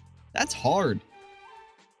 that's hard.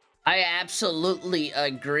 I absolutely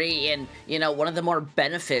agree, and, you know, one of the more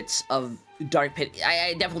benefits of Dark Pit,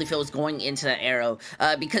 I definitely feel, is going into that arrow,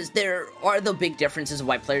 because there are the big differences of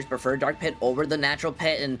why players prefer Dark Pit over the natural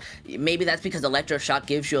pit, and maybe that's because Electroshock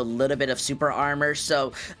gives you a little bit of super armor,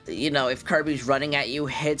 so, you know, if Kirby's running at you,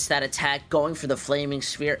 hits that attack, going for the Flaming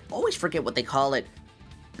Sphere, always forget what they call it,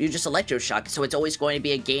 you just Electroshock, so it's always going to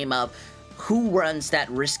be a game of who runs that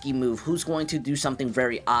risky move, who's going to do something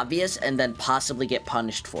very obvious and then possibly get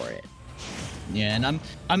punished for it. Yeah, and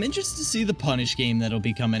I'm interested to see the punish game that'll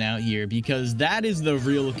be coming out here, because that is the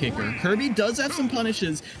real kicker. Kirby does have some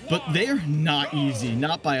punishes, but they're not easy,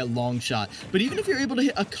 not by a long shot. But even if you're able to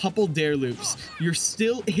hit a couple dare loops, you're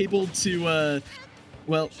still able to,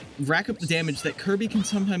 well, rack up the damage that Kirby can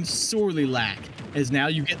sometimes sorely lack. As now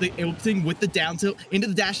you get the ulting with the down tilt into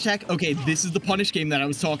the dash attack. Okay, this is the punish game that I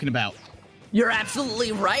was talking about. You're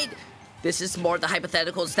absolutely right. This is more the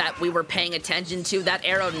hypotheticals that we were paying attention to. That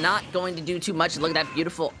arrow not going to do too much. Look at that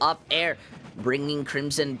beautiful up air, bringing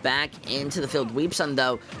Crimson back into the field. Weebson,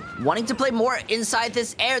 though, wanting to play more inside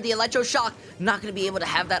this air. The Electroshock not going to be able to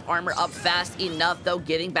have that armor up fast enough, though,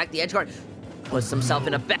 getting back the edge guard. Puts himself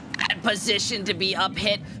in a bad position to be up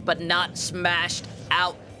hit, but not smashed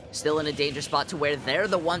out. Still in a dangerous spot to where they're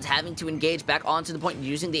the ones having to engage back onto the point,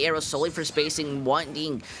 using the arrow solely for spacing,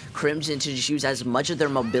 wanting Crimson to just use as much of their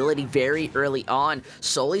mobility very early on,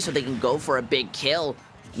 solely so they can go for a big kill.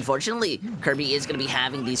 Unfortunately, Kirby is going to be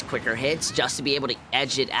having these quicker hits just to be able to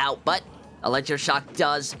edge it out, but Electroshock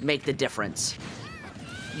does make the difference.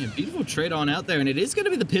 Yeah, beautiful trade on out there, and it is going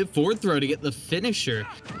to be the pit forward throw to get the finisher.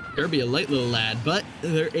 Kirby, a light little lad, but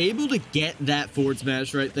they're able to get that forward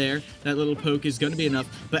smash right there. That little poke is going to be enough,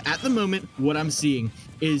 but at the moment, what I'm seeing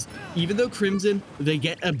is, even though Crimson, they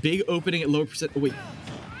get a big opening at lower percent. Oh, wait.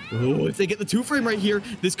 Oh, if they get the 2-frame right here,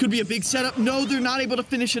 this could be a big setup. No, they're not able to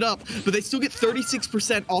finish it up, but they still get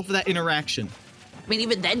 36% off of that interaction. I mean,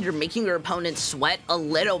 even then, you're making your opponent sweat a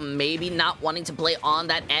little, maybe not wanting to play on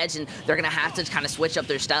that edge, and they're going to have to kind of switch up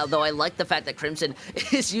their style, though I like the fact that Crimson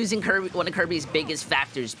is using one of Kirby's biggest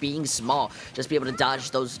factors, being small, just be able to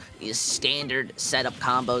dodge those standard setup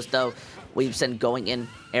combos, though. Weebson going in,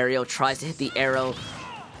 Aerial tries to hit the arrow,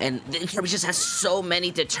 and Kirby just has so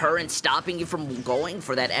many deterrents stopping you from going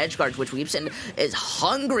for that edge guard, which Weebson is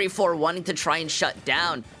hungry for, wanting to try and shut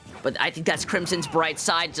down. But I think that's Crimson's bright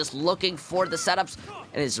side, just looking for the setups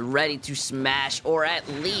and is ready to smash, or at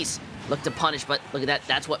least look to punish. But look at that,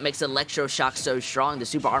 that's what makes Electroshock so strong. The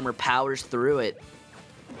super armor powers through it.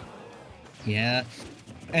 Yeah.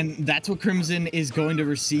 And that's what Crimson is going to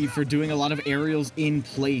receive for doing a lot of aerials in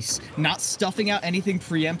place. Not stuffing out anything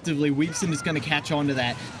preemptively. Weebson is going to catch on to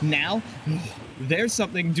that. Now, there's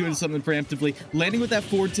something doing something preemptively. Landing with that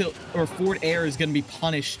forward tilt or forward air is going to be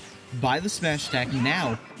punished by the smash attack.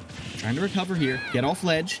 Now, trying to recover here. Get off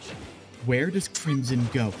ledge. Where does Crimson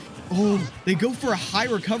go? Oh, they go for a high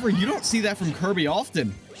recovery. You don't see that from Kirby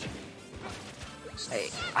often.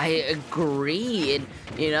 I agree, and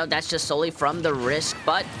you know, that's just solely from the risk,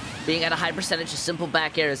 but being at a high percentage of simple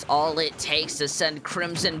back air is all it takes to send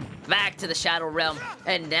Crimson back to the Shadow Realm.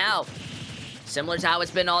 And now, similar to how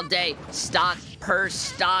it's been all day, stock per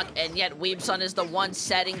stock, and yet Weebson is the one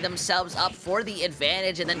setting themselves up for the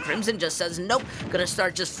advantage, and then Crimson just says, nope, gonna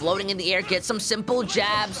start just floating in the air, get some simple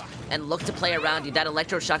jabs, and look to play around you. That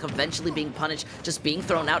electroshock eventually being punished, just being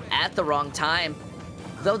thrown out at the wrong time.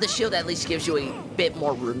 Though the shield at least gives you a bit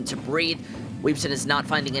more room to breathe, Weebson is not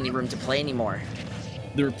finding any room to play anymore.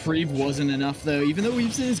 The reprieve wasn't enough, though. Even though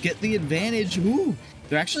Weebson is get the advantage, ooh,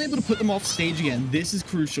 they're actually able to put them off stage again. This is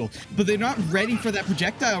crucial. But they're not ready for that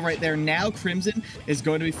projectile right there. Now Crimson is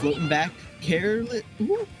going to be floating back. Careless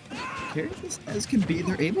as can be,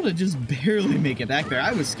 they're able to just barely make it back there.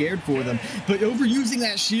 I was scared for them. But overusing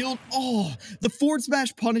that shield, oh, the forward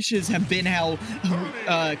smash punishes have been how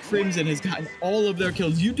Crimson has gotten all of their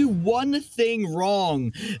kills. You do one thing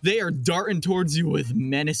wrong, they are darting towards you with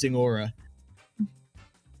menacing aura.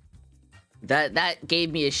 That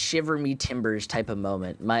gave me a shiver me timbers type of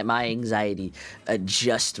moment. My anxiety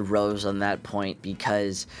just rose on that point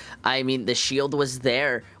because, I mean, the shield was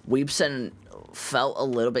there. Weebson felt a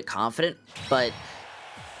little bit confident, but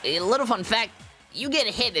a little fun fact, you get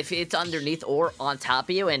hit if it's underneath or on top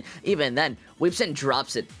of you, and even then, Weebson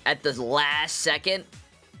drops it at the last second,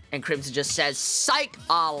 and Crimson just says, psych,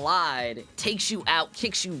 I lied, takes you out,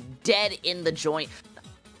 kicks you dead in the joint,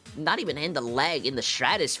 not even in the leg, in the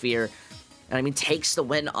stratosphere. And I mean, takes the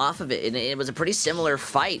win off of it. And it was a pretty similar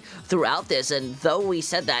fight throughout this. And though we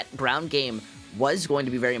said that ground game was going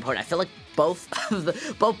to be very important, I feel like both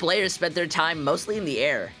players spent their time mostly in the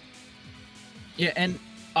air. Yeah, and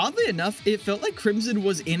oddly enough, it felt like Crimson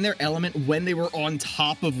was in their element when they were on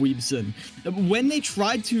top of Weebson. When they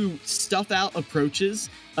tried to stuff out approaches,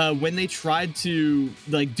 when they tried to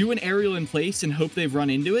like do an aerial in place and hope they've run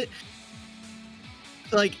into it,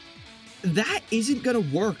 like, that isn't going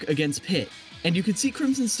to work against Pit. And you can see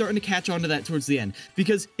Crimson starting to catch on to that towards the end.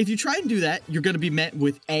 Because if you try and do that, you're going to be met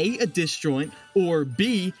with A, a disjoint, or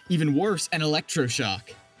B, even worse, an electroshock.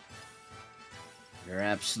 You're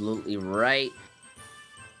absolutely right.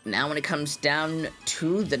 Now when it comes down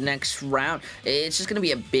to the next round, it's just going to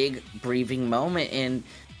be a big breathing moment. And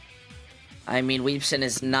I mean, Weebson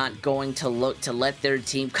is not going to look to let their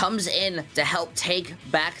team comes in to help take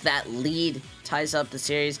back that lead, ties up the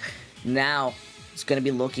series. Now it's going to be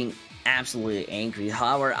looking absolutely angry.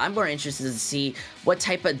 However, I'm more interested to see what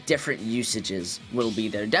type of different usages will be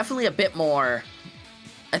there. Definitely a bit more,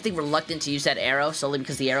 I think, reluctant to use that arrow, solely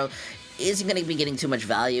because the arrow isn't going to be getting too much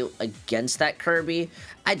value against that Kirby.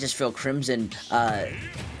 I just feel Crimson,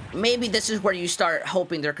 maybe this is where you start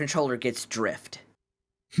hoping their controller gets drift.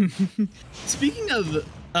 Speaking of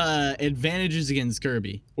advantages against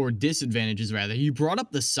Kirby, or disadvantages rather, you brought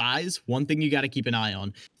up the size. One thing you got to keep an eye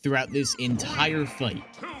on throughout this entire fight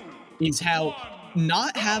is how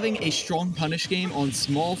not having a strong punish game on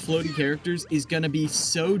small floaty characters is going to be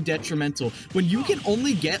so detrimental when you can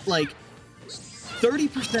only get like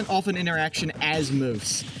 30% off an interaction as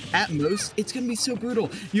most. At most, it's going to be so brutal.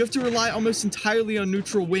 You have to rely almost entirely on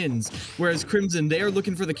neutral wins, whereas Crimson, they are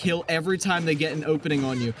looking for the kill every time they get an opening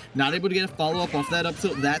on you. Not able to get a follow-up off that up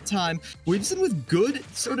till that time. Weebson with good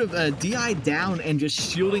sort of DI down and just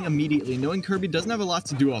shielding immediately, knowing Kirby doesn't have a lot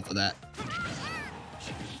to do off of that.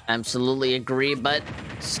 Absolutely agree, but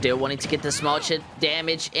still wanting to get the small chip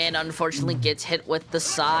damage, and unfortunately gets hit with the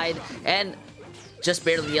side, and just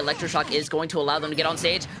barely the electroshock is going to allow them to get on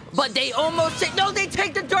stage, but they almost take, no, they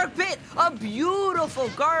take the dark pit. A beautiful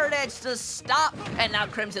guard edge to stop, and now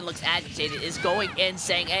Crimson looks agitated, is going in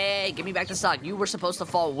saying, hey, give me back the stock. You were supposed to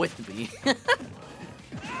fall with me.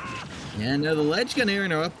 Yeah, no, the ledge gun air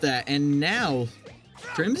interrupt that, and now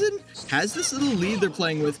Crimson has this little lead they're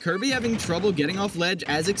playing with. Kirby having trouble getting off ledge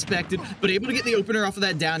as expected, but able to get the opener off of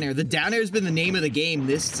that down air. The down air has been the name of the game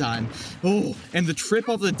this time. Oh, and the trip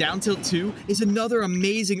off the down tilt 2 is another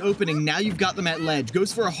amazing opening. Now you've got them at ledge.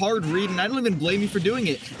 Goes for a hard read, and I don't even blame you for doing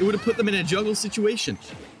it. It would have put them in a juggle situation.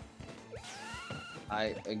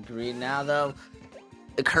 I agree now, though.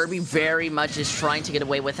 Kirby very much is trying to get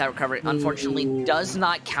away with that recovery. Unfortunately, does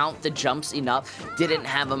not count the jumps enough. Didn't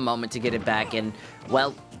have a moment to get it back, and,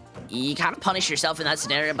 well, you kind of punish yourself in that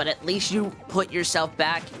scenario, but at least you put yourself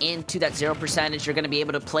back into that 0%. You're going to be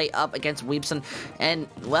able to play up against Weebson, and,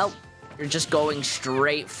 well, you're just going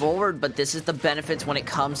straight forward, but this is the benefits when it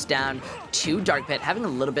comes down to Dark Pit, having a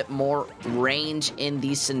little bit more range in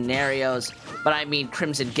these scenarios. But I mean,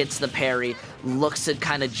 Crimson gets the parry, looks to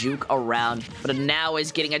kind of juke around, but now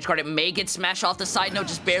is getting edge guarded. May get smashed off the side, no,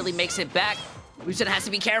 just barely makes it back. Weebson has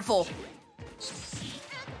to be careful.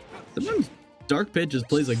 Sometimes Dark Pit just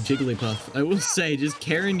plays like Jigglypuff. I will say, just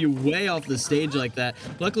carrying you way off the stage like that.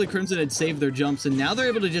 Luckily, Crimson had saved their jumps, and now they're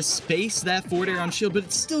able to just space that forward air on shield, but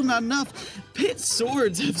it's still not enough. Pit's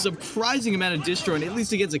swords have surprising amount of destroy, and at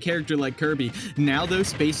least against a character like Kirby. Now, though,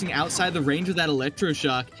 spacing outside the range of that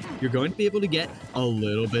electroshock, you're going to be able to get a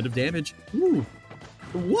little bit of damage. Ooh,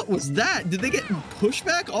 what was that? Did they get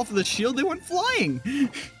pushback off of the shield? They went flying.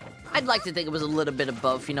 I'd like to think it was a little bit of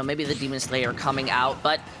both, you know, maybe the Demon Slayer coming out,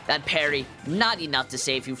 but that parry, not enough to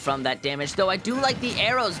save you from that damage, though I do like the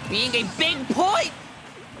arrows being a big point,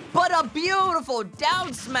 but a beautiful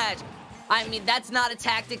down smash. I mean, that's not a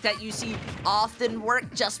tactic that you see often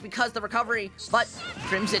work just because the recovery, but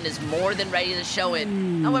Crimson is more than ready to show it.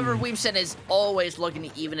 However, Weebson is always looking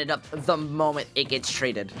to even it up the moment it gets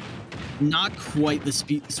traded. Not quite the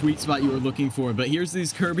sweet spot you were looking for, but here's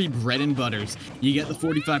these Kirby bread and butters. You get the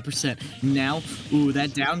 45%. Now, ooh,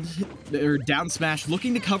 that down smash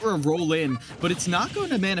looking to cover a roll in, but it's not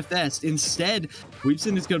going to manifest. Instead,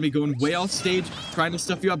 Weebson is going to be going way off stage, trying to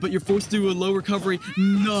stuff you up, but you're forced to do a low recovery.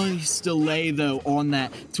 Nice delay, though, on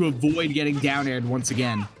that to avoid getting down aired once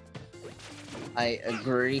again. I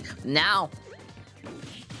agree. Now,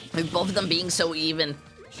 with both of them being so even,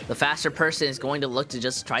 the faster person is going to look to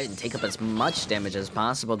just try and take up as much damage as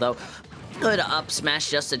possible, though. Good up smash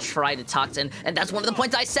just to try to toxin, and that's one of the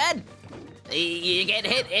points I said. You get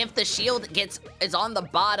hit if the shield is on the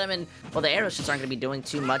bottom, and, well, the arrows just aren't going to be doing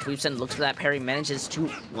too much. Weebson looks for that parry, manages to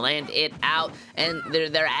land it out, and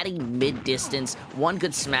they're adding mid-distance. One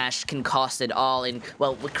good smash can cost it all, and,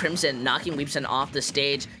 well, with Crimson knocking Weebson off the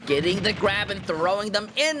stage, getting the grab and throwing them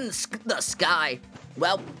in the sky,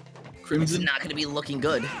 well, Crimson not going to be looking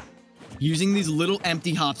good. Using these little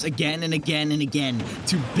empty hops again and again and again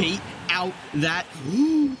to bait out that...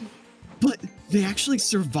 But they actually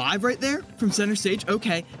survive right there from center stage.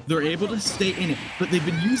 Okay, they're able to stay in it, but they've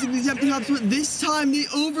been using these empty hops, but this time the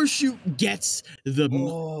overshoot gets the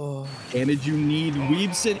damage you need.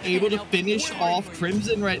 Weebson able to finish off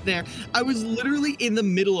Crimson right there. I was literally in the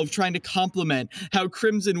middle of trying to compliment how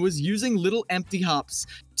Crimson was using little empty hops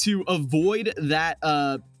to avoid that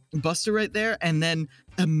Buster right there, and then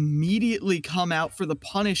immediately come out for the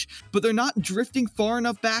punish, but they're not drifting far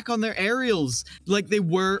enough back on their aerials like they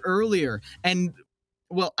were earlier. And,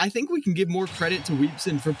 well, I think we can give more credit to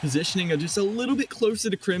Weebson for positioning just a little bit closer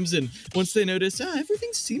to Crimson once they notice,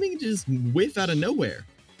 everything's seeming to just whiff out of nowhere.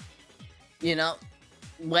 You know,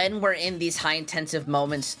 when we're in these high-intensive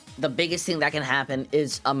moments, the biggest thing that can happen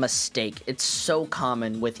is a mistake. It's so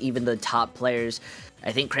common with even the top players.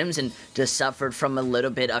 I think Crimson just suffered from a little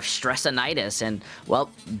bit of stressonitis and, well,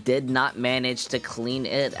 did not manage to clean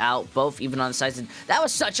it out, both even on the sides. And that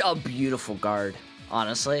was such a beautiful guard,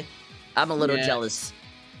 honestly. I'm a little jealous.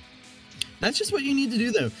 That's just what you need to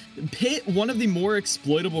do, though. Pit, one of the more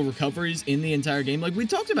exploitable recoveries in the entire game. Like, we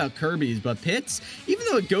talked about Kirby's, but Pit's, even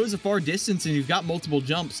though it goes a far distance and you've got multiple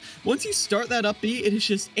jumps, once you start that up B, it is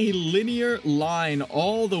just a linear line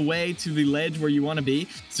all the way to the ledge where you want to be.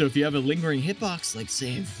 So if you have a lingering hitbox, like,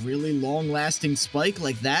 say, a really long-lasting spike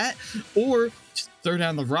like that, or just throw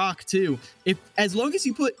down the rock, too. As long as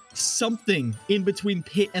you put something in between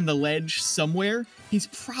Pit and the ledge somewhere, he's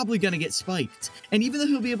probably going to get spiked. And even though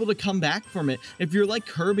he'll be able to come back from it, if you're like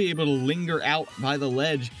Kirby, able to linger out by the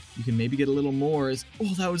ledge, you can maybe get a little more.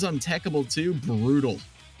 Oh, that was untechable too. Brutal.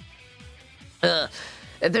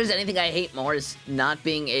 If there's anything I hate more is not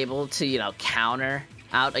being able to, you know, counter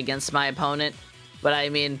out against my opponent. But I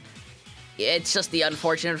mean, it's just the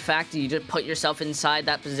unfortunate fact that you just put yourself inside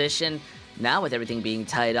that position. Now with everything being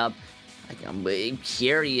tied up, I'm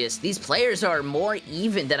curious. These players are more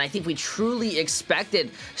even than I think we truly expected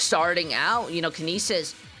starting out. You know,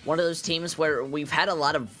 Canisius, one of those teams where we've had a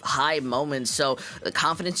lot of high moments, so the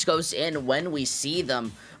confidence goes in when we see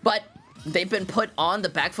them. But they've been put on the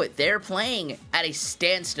back foot. They're playing at a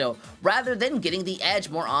standstill rather than getting the edge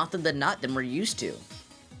more often than not than we're used to.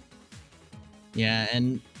 Yeah,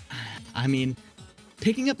 and I mean,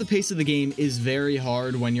 picking up the pace of the game is very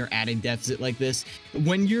hard when you're at a deficit like this.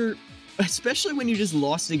 Especially when you just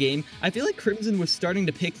lost a game, I feel like Crimson was starting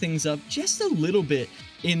to pick things up just a little bit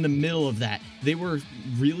in the middle of that. They were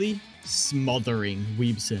really smothering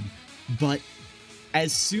Weebson, but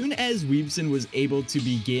as soon as Weebson was able to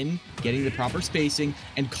begin getting the proper spacing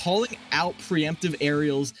and calling out preemptive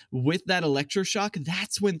aerials with that electroshock,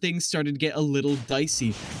 that's when things started to get a little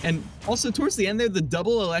dicey. And also towards the end there, the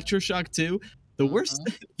double electroshock too, the worst,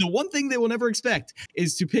 the one thing they will never expect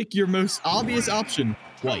is to pick your most obvious option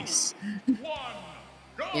twice.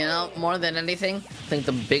 You know, more than anything, I think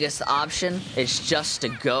the biggest option is just to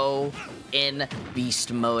go in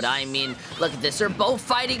beast mode. I mean, look at this. They're both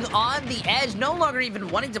fighting on the edge, no longer even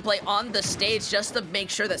wanting to play on the stage just to make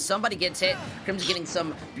sure that somebody gets hit. Crimson getting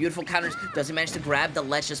some beautiful counters. Doesn't manage to grab the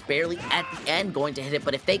ledge, just barely at the end going to hit it.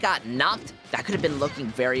 But if they got knocked, that could have been looking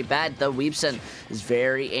very bad. The Weebson is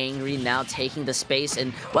very angry now, taking the space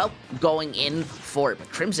and, well, going in for it. But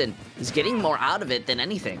Crimson is getting more out of it than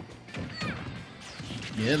anything.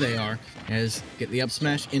 Yeah, they are. As get the up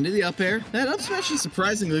smash into the up air. That up smash is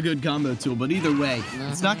surprisingly a good combo tool, but either way,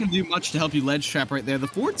 it's not going to do much to help you ledge trap right there. The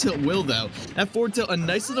forward tilt will, though. That forward tilt, a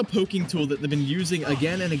nice little poking tool that they've been using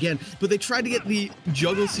again and again, but they tried to get the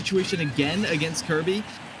juggle situation again against Kirby.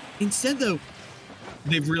 Instead, though,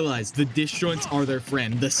 they've realized the disjoints are their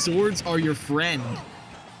friend. The swords are your friend.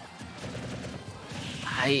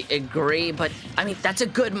 I agree, but I mean, that's a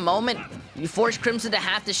good moment. You force Crimson to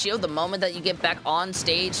have to shield the moment that you get back on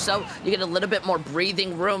stage, so you get a little bit more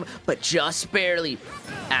breathing room, but just barely.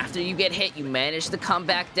 After you get hit, you manage to come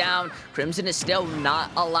back down. Crimson is still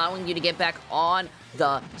not allowing you to get back on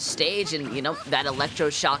the stage, and you know, that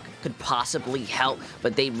electroshock could possibly help,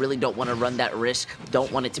 but they really don't want to run that risk,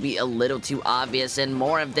 don't want it to be a little too obvious, and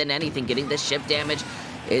more than anything, getting the ship damage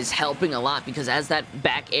is helping a lot, because as that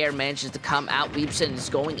back air manages to come out, Weebson is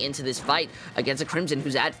going into this fight against a Crimson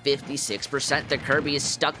who's at 56%. The Kirby is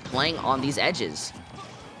stuck playing on these edges.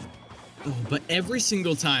 Oh, but every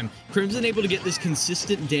single time, Crimson able to get this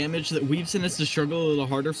consistent damage that Weebson has to struggle a little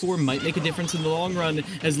harder for might make a difference in the long run,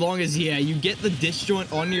 as long as, yeah, you get the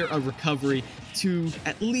disjoint on your recovery to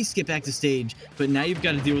at least get back to stage. But now you've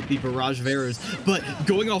got to deal with the barrage of arrows. But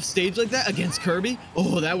going off stage like that against Kirby,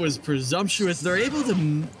 oh, that was presumptuous. They're able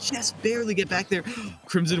to just barely get back there.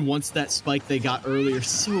 Crimson wants that spike they got earlier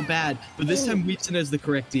so bad, but this time Weebson has the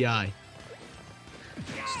correct DI.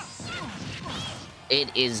 It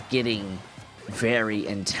is getting very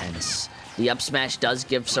intense. The up smash does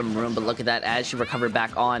give some room, but look at that. As you recover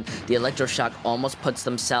back on, the electroshock almost puts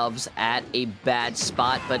themselves at a bad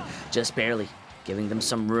spot, but just barely giving them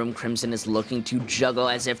some room. Crimson is looking to juggle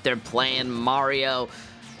as if they're playing Mario.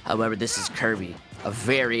 However, this is Kirby, a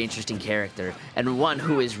very interesting character, and one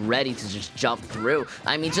who is ready to just jump through.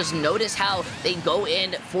 I mean, just notice how they go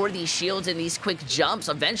in for these shields and these quick jumps.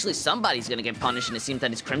 Eventually, somebody's going to get punished, and it seems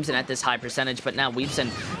that it's Crimson at this high percentage, but now Weebson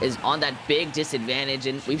is on that big disadvantage,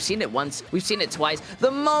 and we've seen it once, we've seen it twice. The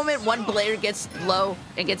moment one player gets low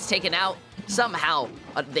and gets taken out, somehow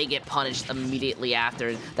they get punished immediately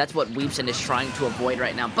after. That's what Weebson is trying to avoid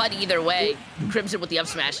right now, but either way, Crimson with the up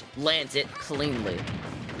smash lands it cleanly.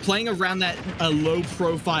 Playing around that low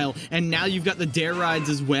profile, and now you've got the dare rides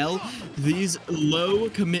as well. These low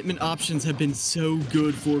commitment options have been so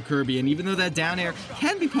good for Kirby, and even though that down air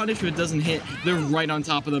can be punished if it doesn't hit, they're right on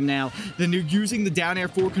top of them now. Then they're using the down air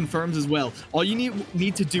for confirms as well. All you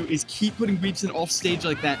need to do is keep putting Weebson off stage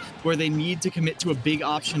like that, where they need to commit to a big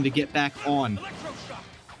option to get back on.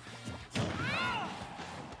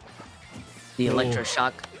 The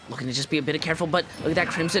electroshock looking to just be a bit careful, but look at that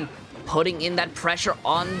Crimson putting in that pressure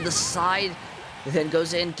on the side, then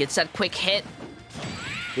goes in, gets that quick hit.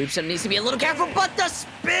 Weebson needs to be a little careful, but the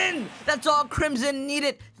spin! That's all Crimson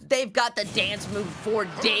needed. They've got the dance move for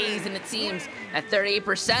days, and it seems at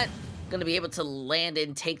 38%, gonna be able to land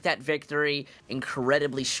and take that victory.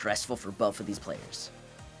 Incredibly stressful for both of these players.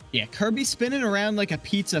 Yeah, Kirby spinning around like a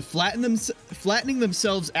pizza, flattening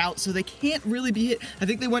themselves out so they can't really be hit. I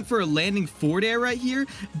think they went for a landing forward air right here,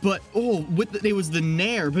 but oh, it was the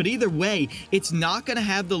nair. But either way, it's not going to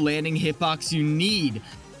have the landing hitbox you need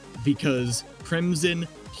because Crimson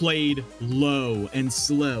played low and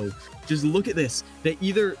slow. Just look at this.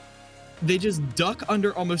 They just duck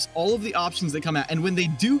under almost all of the options that come out. And when they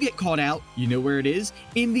do get caught out, you know where it is?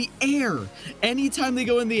 In the air. Anytime they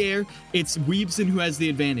go in the air, it's Weebson who has the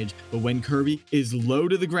advantage. But when Kirby is low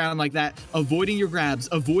to the ground like that, avoiding your grabs,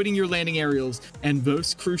 avoiding your landing aerials, and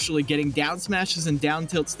most crucially, getting down smashes and down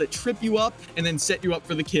tilts that trip you up and then set you up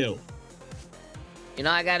for the kill. You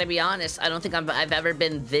know, I gotta be honest, I don't think I've ever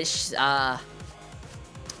been this,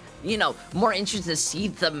 you know, more interested to see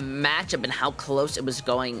the matchup and how close it was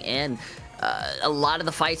going in. A lot of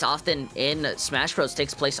the fights often in Smash Bros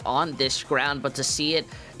takes place on this ground, but to see it,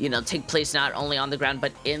 you know, take place not only on the ground,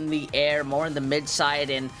 but in the air, more in the mid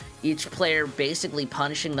side, and each player basically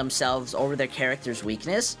punishing themselves over their character's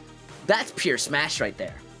weakness. That's pure smash right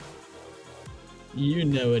there. You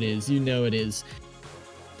know it is. You know it is.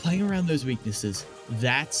 Playing around those weaknesses,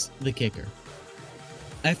 that's the kicker.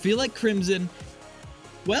 I feel like Crimson,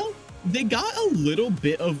 well, they got a little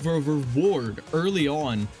bit of a reward early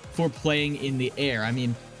on for playing in the air. I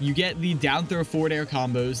mean, you get the down throw forward air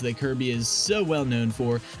combos that Kirby is so well known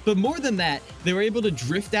for, but more than that, they were able to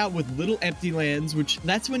drift out with little empty lands, which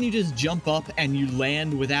that's when you just jump up and you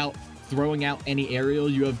land without throwing out any aerial.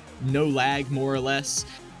 You have no lag, more or less.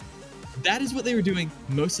 That is what they were doing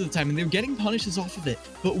most of the time, and they were getting punishes off of it.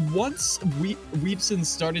 But once Weepson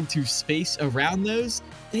started to space around those,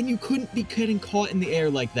 then you couldn't be getting caught in the air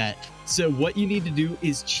like that. So what you need to do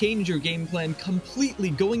is change your game plan completely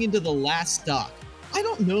going into the last stock. I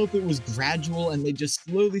don't know if it was gradual and they just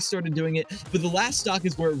slowly started doing it, but the last stock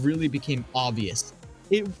is where it really became obvious.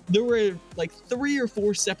 There were like 3 or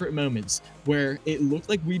 4 separate moments where it looked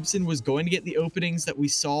like Weebson was going to get the openings that we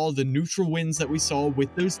saw, the neutral wins that we saw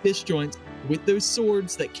with those disjoints, with those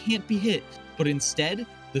swords that can't be hit, but instead,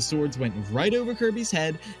 the swords went right over Kirby's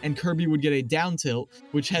head, and Kirby would get a down tilt,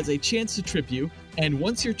 which has a chance to trip you, and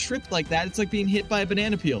once you're tripped like that, it's like being hit by a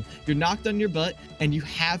banana peel. You're knocked on your butt, and you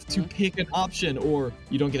have to pick an option, or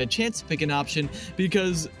you don't get a chance to pick an option,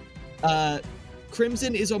 because,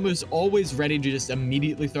 Crimson is almost always ready to just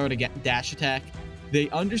immediately throw out a dash attack. They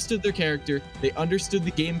understood their character, they understood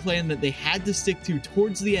the game plan that they had to stick to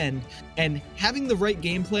towards the end, and having the right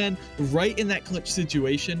game plan right in that clutch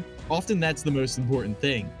situation, often that's the most important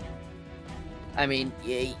thing. I mean,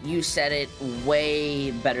 you said it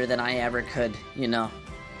way better than I ever could, you know,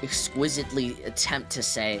 exquisitely attempt to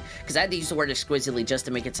say, because I had to use the word exquisitely just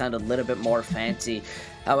to make it sound a little bit more fancy.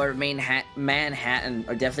 However, Manhattan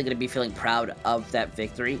are definitely going to be feeling proud of that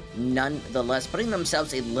victory, nonetheless, putting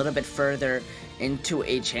themselves a little bit further into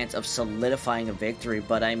a chance of solidifying a victory.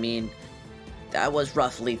 But I mean, that was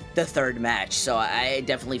roughly the 3rd match, so I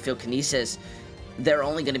definitely feel Canisius, they're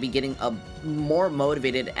only going to be getting more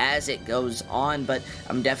motivated as it goes on, but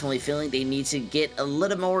I'm definitely feeling they need to get a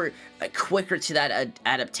little more quicker to that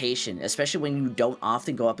adaptation, especially when you don't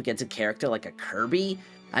often go up against a character like a Kirby.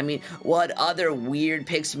 I mean, what other weird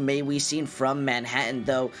picks may we seen from Manhattan,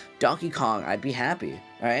 though? Donkey Kong, I'd be happy,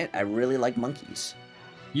 alright? I really like monkeys.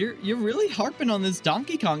 You're really harping on this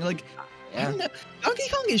Donkey Kong, like, I don't know. Donkey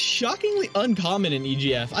Kong is shockingly uncommon in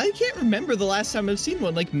EGF. I can't remember the last time I've seen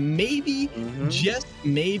one. Like, maybe, just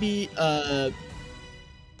maybe, the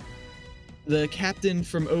captain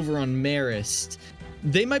from over on Marist.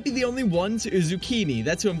 They might be the only ones, Zucchini,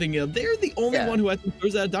 that's who I'm thinking of. They're the only one who I think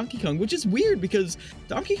throws out Donkey Kong, which is weird because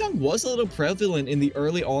Donkey Kong was a little prevalent in the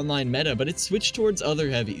early online meta, but it switched towards other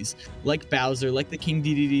heavies, like Bowser, like the King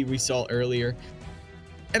DDD we saw earlier.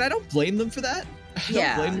 And I don't blame them for that. I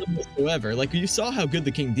don't blame them whatsoever. Like, you saw how good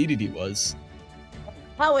the King DDD was.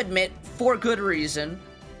 I'll admit, for good reason,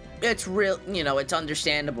 it's real, you know, it's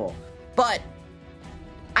understandable. But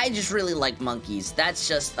I just really like monkeys. That's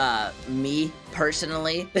just me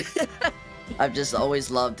personally. I've just always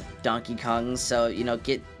loved Donkey Kong, so you know,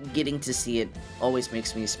 getting to see it always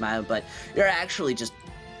makes me smile. But you're actually just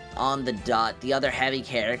on the dot. The other heavy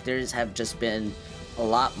characters have just been a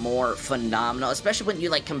lot more phenomenal, especially when you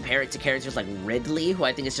like compare it to characters like Ridley, who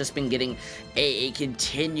I think has just been getting a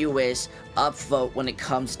continuous upvote when it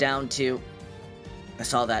comes down to, I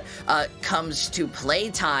saw that, comes to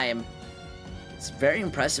playtime. It's very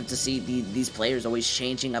impressive to see these players always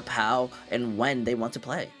changing up how and when they want to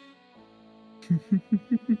play.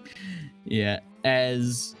 Yeah,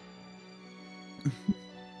 as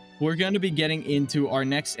we're going to be getting into our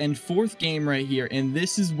next and 4th game right here, and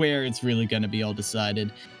this is where it's really going to be all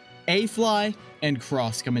decided. A-Fly and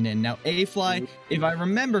Cross coming in. Now, A-Fly, if I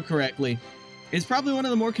remember correctly, is probably one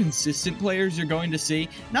of the more consistent players you're going to see,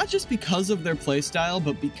 not just because of their playstyle,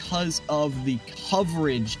 but because of the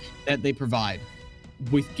coverage that they provide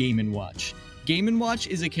with Game & Watch. Game & Watch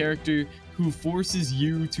is a character who forces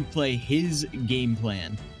you to play his game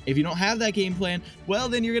plan. If you don't have that game plan, well,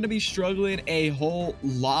 then you're going to be struggling a whole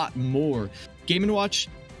lot more. Game & Watch,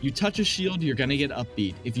 you touch a shield, you're going to get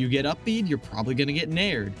upbeat. If you get upbeat, you're probably going to get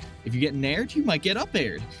nared. If you get nared, you might get up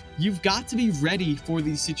aired. You've got to be ready for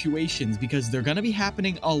these situations because they're going to be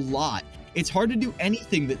happening a lot. It's hard to do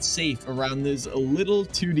anything that's safe around this little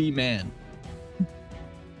 2D man.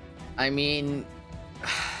 I mean,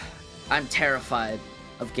 I'm terrified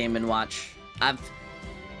of Game & Watch.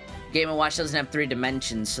 Game & Watch doesn't have 3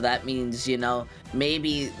 dimensions, so that means, you know,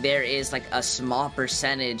 maybe there is like a small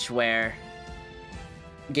percentage where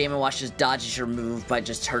Game & Watch just dodges your move by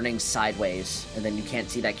just turning sideways, and then you can't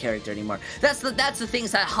see that character anymore. That's the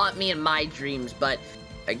things that haunt me in my dreams, but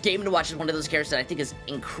Game & Watch is one of those characters that I think is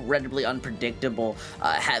incredibly unpredictable,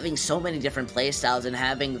 having so many different playstyles and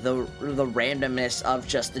having the randomness of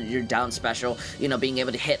just your down special, you know, being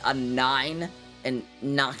able to hit a 9 and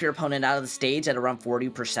knock your opponent out of the stage at around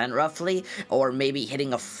 40% roughly, or maybe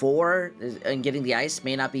hitting a 4 and getting the ice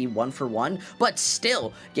may not be 1 for 1, but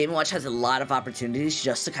still, Game & Watch has a lot of opportunities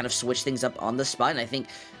just to kind of switch things up on the spot, and I think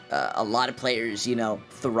a lot of players, you know,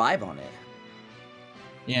 thrive on it.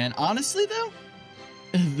 Yeah, and honestly though,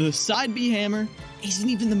 the side B hammer isn't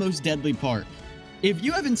even the most deadly part. If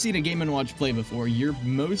you haven't seen a Game & Watch play before, you're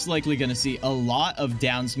most likely going to see a lot of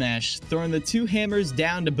down smash, throwing the 2 hammers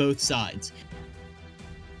down to both sides.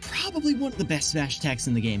 Probably one of the best smash attacks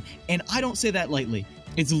in the game, and I don't say that lightly.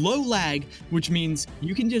 It's low lag, which means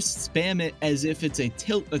you can just spam it as if it's a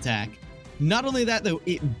tilt attack. Not only that though,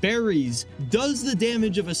 it buries, does the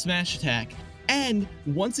damage of a smash attack, and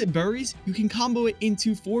once it buries, you can combo it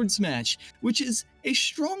into forward smash, which is a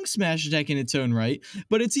strong smash attack in its own right,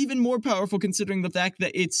 but it's even more powerful considering the fact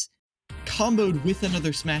that it's comboed with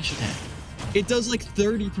another smash attack. It does like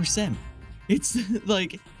 30%. It's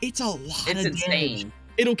like, it's a lot of insane damage.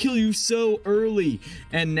 It'll kill you so early.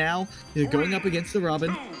 And now, going up against the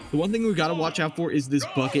Robin, the one thing we've got to watch out for is this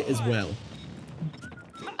bucket as well.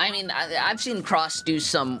 I mean, I've seen Cross do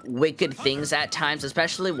some wicked things at times,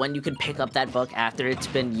 especially when you can pick up that book after it's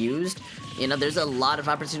been used. You know, there's a lot of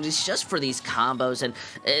opportunities just for these combos, and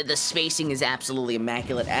the spacing is absolutely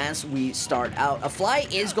immaculate as we start out. A Fly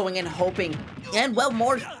is going in hoping, and well,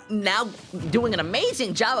 more now doing an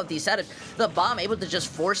amazing job of these setups. The bomb able to just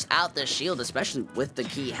force out the shield, especially with the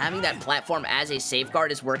key. Having that platform as a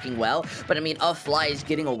safeguard is working well, but I mean, A Fly is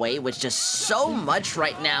getting away with just so much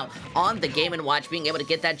right now on the Game & Watch, being able to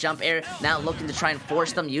get that jump air, now looking to try and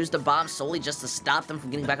force them, use the bomb solely just to stop them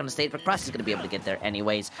from getting back on the stage, but Cross is going to be able to get there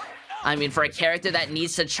anyways. I mean, for a character that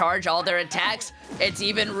needs to charge all their attacks, it's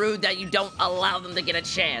even rude that you don't allow them to get a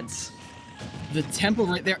chance. The tempo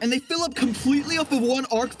right there, and they fill up completely off of one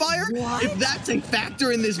arc fire? What? If that's a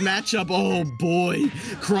factor in this matchup, oh boy,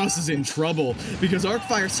 Cross is in trouble, because arc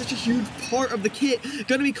fire is such a huge part of the kit,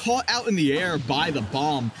 gonna be caught out in the air by the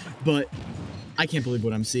bomb, but I can't believe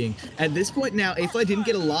what I'm seeing. At this point now, A-Fly didn't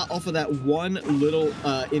get a lot off of that one little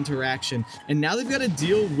interaction, and now they've got to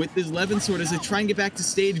deal with this Levin Sword as they try and get back to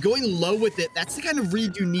stage. Going low with it, that's the kind of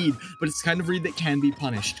read you need, but it's the kind of read that can be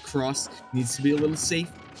punished. Cross needs to be a little safe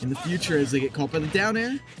in the future as they get caught by the down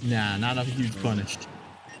air. Nah, not a huge punish.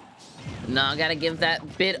 No, gotta give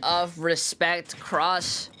that bit of respect.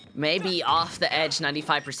 Cross maybe off the edge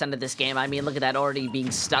 95% of this game. I mean, look at that, already being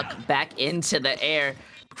stuck back into the air.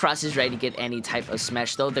 Cross is ready to get any type of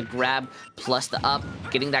smash, though. The grab plus the up,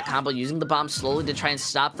 getting that combo, using the bomb slowly to try and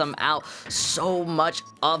stop them out. So much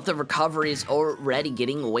of the recovery is already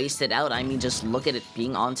getting wasted out. I mean, just look at it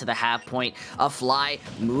being onto the half point. A Fly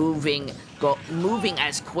moving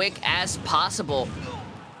as quick as possible,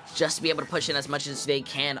 just to be able to push in as much as they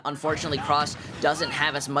can. Unfortunately, Cross doesn't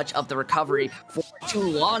have as much of the recovery for too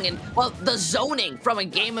long, and well, the zoning from a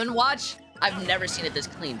Game & Watch, I've never seen it this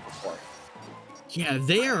clean before. Yeah,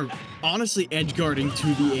 they are honestly edge guarding to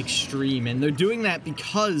the extreme, and they're doing that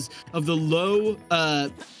because of the low,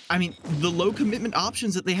 the low commitment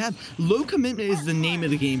options that they have. Low commitment is the name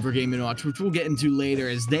of the game for Game & Watch, which we'll get into later,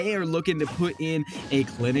 as they are looking to put in a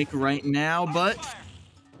clinic right now, but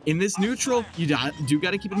in this neutral, you do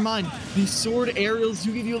got to keep in mind, these sword aerials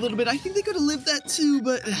do give you a little bit. I think they could have lived that too,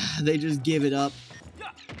 but they just give it up.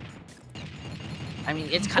 I mean,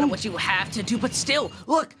 it's kind of what you have to do, but still,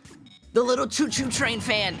 look! The little choo-choo train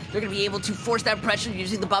fan, they're going to be able to force that pressure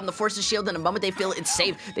using the bomb to force the shield, and the moment they feel it's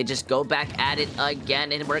safe, they just go back at it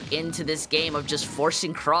again, and we're into this game of just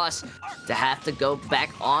forcing Cross to have to go back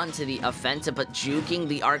onto the offensive, but juking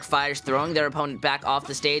the arc fires, throwing their opponent back off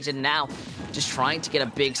the stage, and now just trying to get a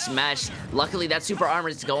big smash. Luckily, that super armor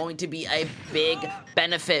is going to be a big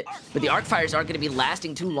benefit, but the arc fires aren't going to be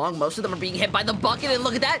lasting too long. Most of them are being hit by the bucket, and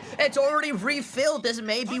look at that, it's already refilled. This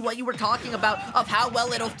may be what you were talking about of how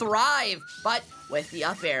well it'll thrive, but with the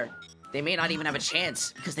up air, they may not even have a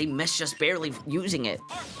chance because they missed just barely using it.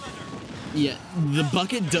 Yeah, the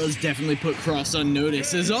bucket does definitely put Cross on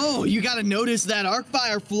notice, as, oh, you gotta notice that arc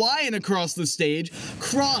fire flying across the stage.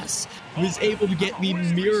 Cross was able to get the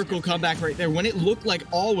miracle comeback right there. When it looked like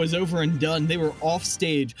all was over and done, they were off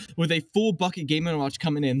stage with a full bucket Game & Watch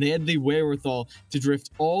coming in. They had the wherewithal to drift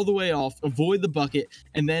all the way off, avoid the bucket,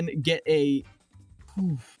 and then get a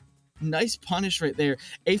nice punish right there.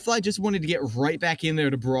 A-Fly just wanted to get right back in there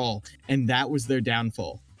to brawl, and that was their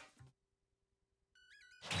downfall.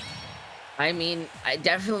 I mean, I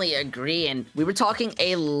definitely agree, and we were talking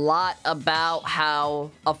a lot about how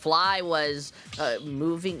a fly was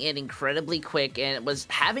moving in incredibly quick and it was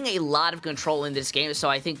having a lot of control in this game, so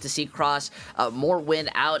I think to see Cross more win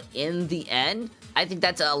out in the end, I think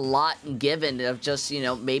that's a lot given of just, you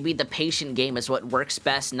know, maybe the patient game is what works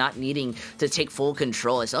best, not needing to take full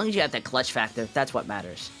control. As long as you have that clutch factor, that's what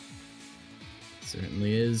matters.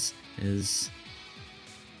 Certainly is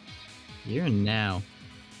here and now.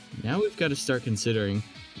 Now we've got to start considering,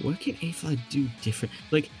 what can A-Fly do different?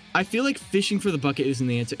 Like, I feel like fishing for the bucket isn't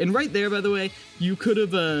the answer. And right there, by the way, you could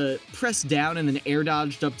have pressed down and then air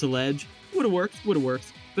dodged up to ledge. Would have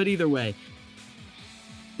worked. But either way,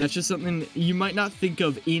 that's just something you might not think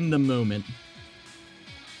of in the moment.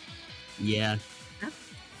 Yeah.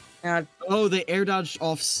 Oh, they air dodged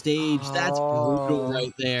off stage. That's brutal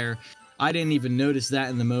right there. I didn't even notice that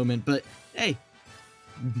in the moment. But, hey,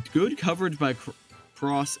 good coverage by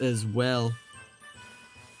Cross as well.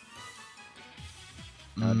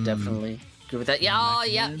 Definitely agree with that. Yeah, oh,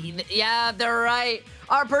 yeah, they're right.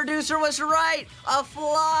 Our producer was right. A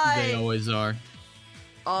fly. They always are.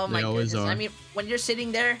 Oh my goodness. I mean, when you're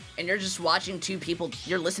sitting there and you're just watching two people,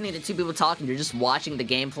 you're listening to two people talk and you're just watching the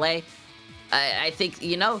gameplay, I think,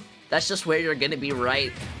 you know, that's just where you're going to be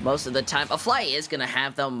right most of the time. A fly is going to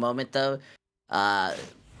have that moment, though, to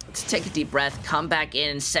take a deep breath, come back in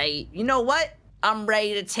and say, you know what? I'm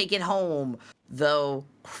ready to take it home. Though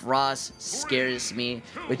Cross scares me,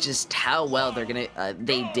 which is how well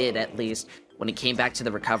they did, at least, when it came back to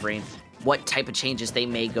the recovery. What type of changes they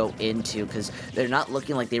may go into, because they're not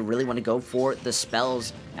looking like they really want to go for the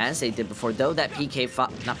spells as they did before. Though that not PK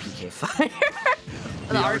Fire,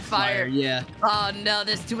 the Arc Fire. Yeah. Oh no,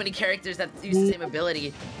 there's too many characters that use the same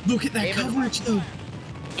ability. Look at that coverage, though.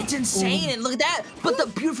 It's insane, and look at that. But the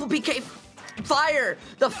beautiful PK Fire,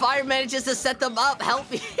 the fire manages to set them up.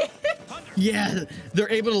 Help me. Yeah,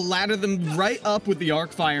 they're able to ladder them right up with the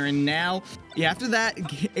Arc Fire, and now, after that,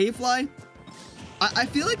 A-Fly, I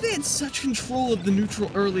feel like they had such control of the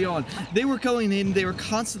neutral early on. They were going in, they were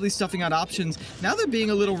constantly stuffing out options. Now they're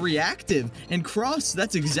being a little reactive, and Cross,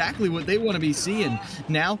 that's exactly what they want to be seeing.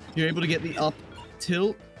 Now, you're able to get the up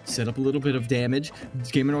tilt, set up a little bit of damage.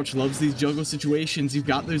 Game & Watch loves these juggle situations. You've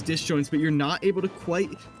got those disjoints, but you're not able to quite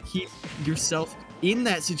keep yourself in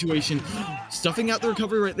that situation. Stuffing out the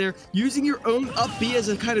recovery right there, using your own up B as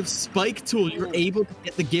a kind of spike tool. You're able to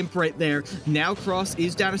get the gimp right there. Now Cross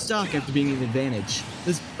is down a stock after being an advantage.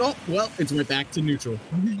 Oh, well, it's right back to neutral.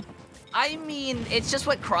 I mean, it's just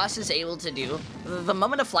what Cross is able to do. The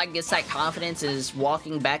moment a flag gets that confidence and is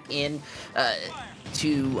walking back in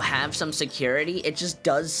to have some security, it just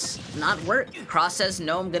does not work. Cross says,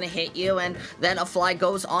 no, I'm gonna hit you, and then a fly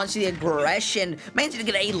goes onto the aggression, managing to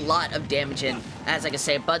get a lot of damage in, as I can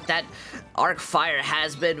say, but that Arc Fire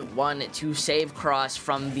has been one to save Cross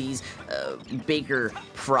from these bigger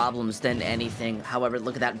problems than anything. However,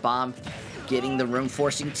 look at that bomb, getting the room,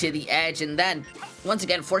 forcing to the edge, and then, once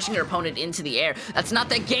again, forcing your opponent into the air. That's not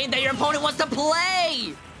the game that your opponent wants to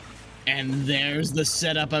play! And there's the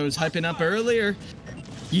setup I was hyping up earlier.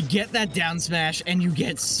 You get that down smash, and you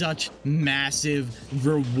get such massive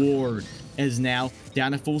reward. As now,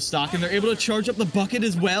 down to full stock, and they're able to charge up the bucket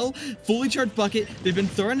as well. Fully charged bucket. They've been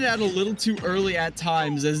throwing it out a little too early at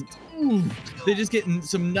times, as they just get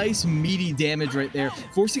some nice meaty damage right there.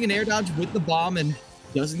 Forcing an air dodge with the bomb, and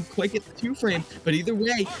doesn't quite get the 2-frame, but either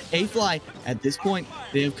way, A-Fly, at this point,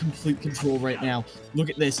 they have complete control right now. Look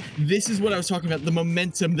at this. This is what I was talking about, the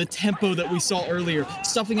momentum, the tempo that we saw earlier,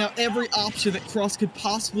 stuffing out every option that Cross could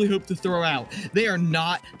possibly hope to throw out. They are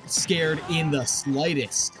not scared in the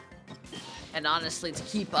slightest. And honestly, to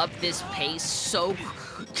keep up this pace so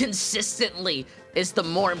consistently is the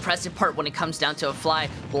more impressive part when it comes down to a fly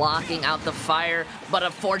blocking out the fire, but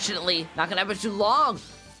unfortunately, not gonna have it too long.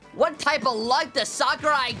 What type of luck does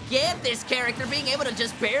Sakurai give this character, being able to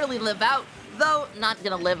just barely live out, though not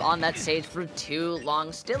gonna live on that stage for too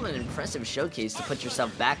long. Still an impressive showcase to put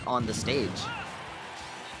yourself back on the stage.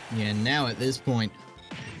 Yeah, now at this point,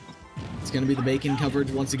 it's gonna be the bacon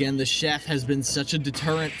coverage once again. The chef has been such a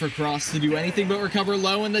deterrent for Cross to do anything but recover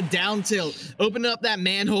low, and the down tilt. Opening up that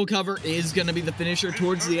manhole cover is gonna be the finisher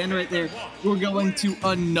towards the end right there. We're going to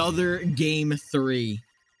another game 3.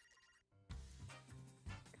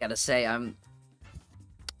 Gotta say, I'm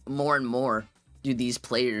more and more do these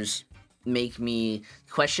players make me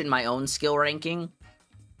question my own skill ranking,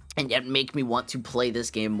 and yet make me want to play this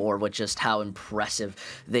game more with just how impressive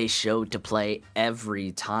they showed to play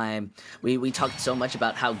every time. We talked so much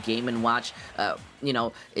about how Game & Watch, you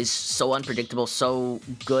know, is so unpredictable, so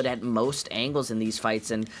good at most angles in these fights,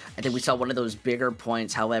 and I think we saw one of those bigger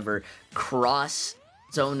points. However, Cross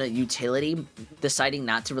its own utility, deciding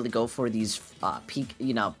not to really go for these peak,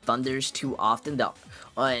 thunders too often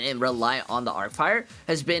and rely on the arc fire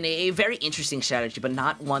has been a very interesting strategy, but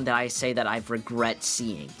not one that I say that I've regret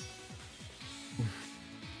seeing.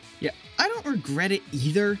 Yeah, I don't regret it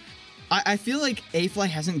either. I feel like A-Fly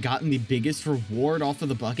hasn't gotten the biggest reward off of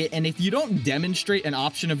the bucket, and if you don't demonstrate an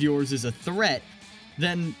option of yours as a threat,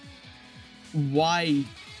 then why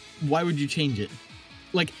would you change it?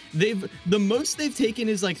 Like, the most they've taken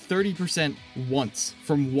is like 30% once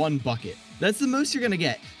from one bucket. That's the most you're gonna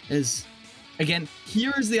get. Again,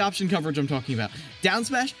 here is the option coverage I'm talking about. Down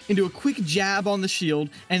smash into a quick jab on the shield,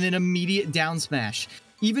 and then immediate down smash.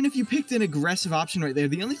 Even if you picked an aggressive option right there,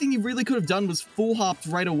 the only thing you really could have done was full hopped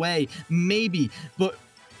right away, maybe, but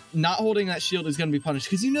not holding that shield is going to be punished,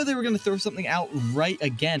 because you know they were going to throw something out right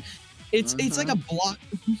again. It's like a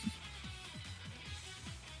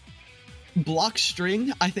block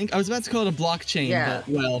string, I think. I was about to call it a blockchain, but,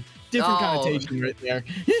 well, different connotation right there.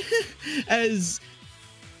 As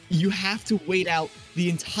you have to wait out the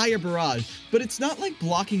entire barrage, but it's not like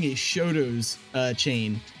blocking a Shoto's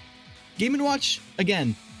chain. Game & Watch,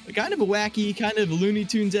 again, kind of a wacky, kind of Looney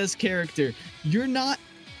Tunes-esque character. You're not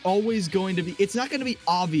always going to be... It's not going to be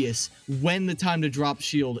obvious when the time to drop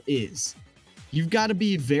shield is. You've got to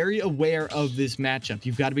be very aware of this matchup.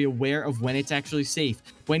 You've got to be aware of when it's actually safe.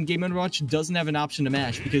 When Game & Watch doesn't have an option to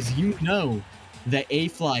mash, because you know that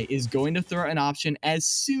A-Fly is going to throw an option as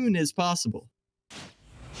soon as possible.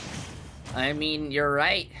 I mean, you're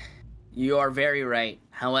right. You are very right.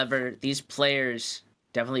 However, these players...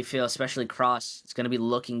 definitely feel, especially Cross, it's going to be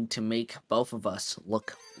looking to make both of us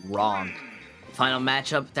look wrong. Final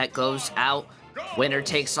matchup that goes out. Winner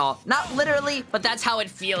takes all. Not literally, but that's how it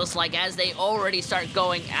feels like as they already start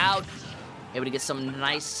going out. Able to get some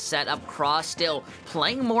nice setup. Cross still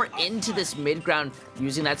playing more into this mid ground,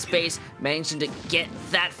 using that space, managing to get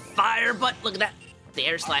that fire, but look at that. The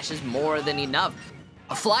air slash is more than enough.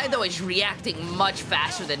 A Fly, though, is reacting much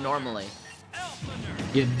faster than normally.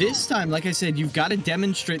 Yeah, this time, like I said, you've got to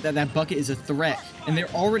demonstrate that that bucket is a threat, and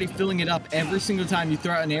they're already filling it up every single time you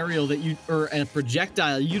throw out an aerial or a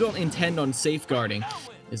projectile you don't intend on safeguarding.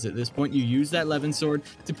 Is at this point you use that Levin sword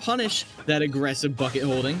to punish that aggressive bucket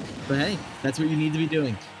holding, but hey, that's what you need to be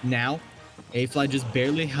doing. Now, A-Fly just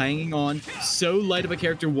barely hanging on, so light of a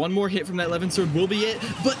character, one more hit from that Levin sword will be it,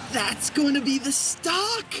 but that's going to be the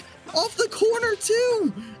stock! Off the corner,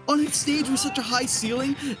 too! On its stage with such a high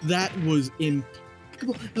ceiling, that was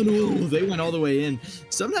impeccable. And oh, they went all the way in.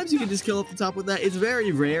 Sometimes you can just kill off the top with that. It's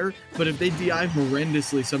very rare, but if they DI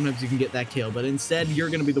horrendously, sometimes you can get that kill. But instead, you're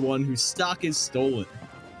going to be the one whose stock is stolen.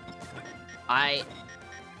 I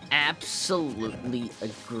absolutely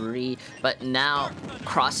agree, but now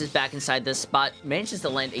Cross is back inside this spot, manages to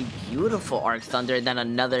land a beautiful Arc Thunder, and then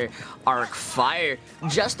another Arc Fire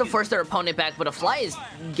just to force their opponent back, but a Fly is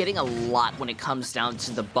getting a lot when it comes down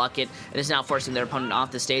to the bucket, and is now forcing their opponent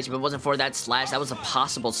off the stage. If it wasn't for that slash, that was a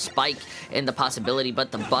possible spike in the possibility,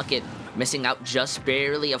 but the bucket missing out just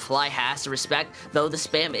barely. A Fly has to respect, though the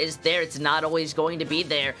spam is there, it's not always going to be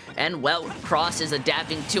there, and well, Cross is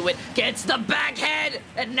adapting to it, gets the backhead,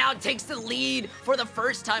 and now takes the lead for the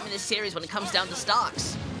first time in this series when it comes down to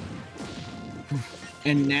stocks.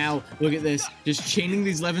 And now, look at this. Just chaining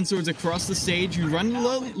these Levin swords across the stage. You run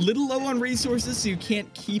little low on resources, so you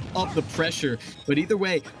can't keep up the pressure. But either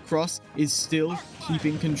way, Cross is still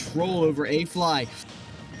keeping control over A-Fly.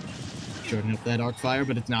 Jordan up that arc fire,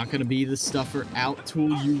 but it's not going to be the stuffer out tool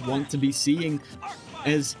you want to be seeing.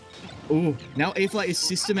 As oh, now A-Fly is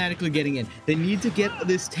systematically getting in. They need to get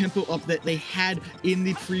this tempo up that they had in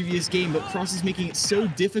the previous game, but Cross is making it so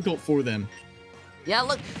difficult for them. Yeah,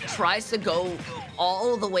 look, tries to go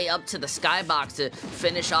all the way up to the skybox to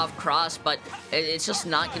finish off Cross, but it's just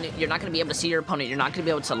not gonna. You're not gonna be able to see your opponent. You're not gonna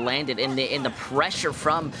be able to land it, and the pressure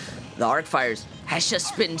from the arc fires has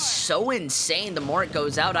just been so insane. The more it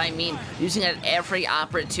goes out, I mean, using it at every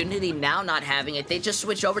opportunity. Now not having it, they just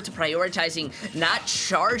switch over to prioritizing not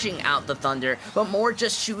charging out the Thunder, but more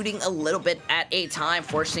just shooting a little bit at a time,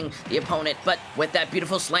 forcing the opponent. But with that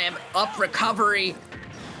beautiful slam up recovery.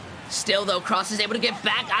 Still, though, Cross is able to get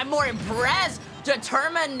back. I'm more impressed.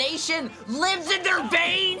 Determination lives in their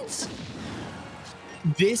veins.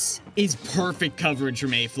 This is perfect coverage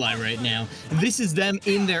from A-Fly right now. This is them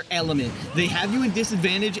in their element. They have you in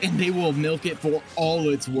disadvantage, and they will milk it for all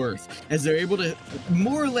it's worth, as they're able to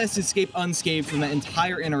more or less escape unscathed from that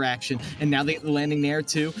entire interaction. And now they get the landing there,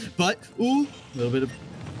 too. But, ooh, a little bit of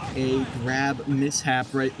a grab mishap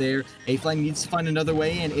right there. A-Fly needs to find another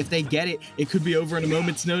way in. If they get it, it could be over in a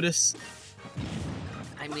moment's notice.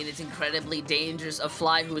 I mean, mean, it's incredibly dangerous. A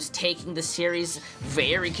Fly who was taking the series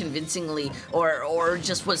very convincingly, or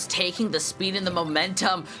just was taking the speed and the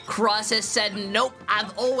momentum. Cross has said, nope,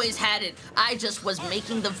 I've always had it. I just was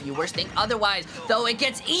making the viewers think otherwise. Though it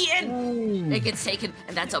gets eaten, it gets taken,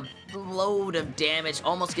 and that's a load of damage.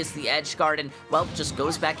 Almost gets the edge guard, and, well, just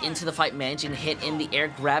goes back into the fight, managing to hit in the air,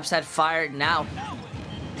 grabs that fire. Now,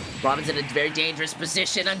 Robin's in a very dangerous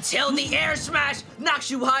position until the air smash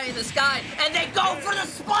knocks you high in the sky, and they go for the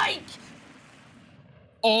spike!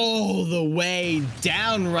 All the way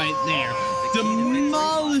down right there,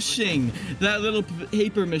 demolishing that little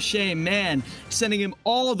paper mache man, sending him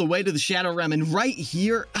all the way to the Shadow Realm. And right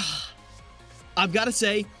here, I've got to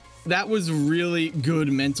say, that was a really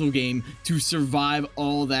good mental game to survive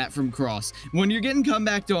all that from Cross. When you're getting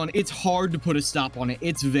comebacked on, it's hard to put a stop on it.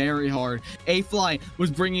 It's very hard. A-Fly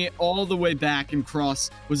was bringing it all the way back, and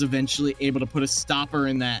Cross was eventually able to put a stopper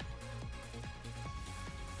in that.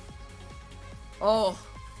 Oh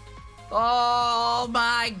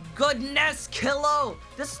my goodness, Kilo!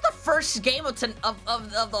 This is the first game of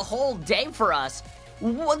the whole day for us. They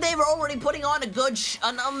were already putting on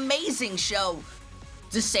an amazing show,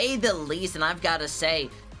 to say the least, and I've got to say,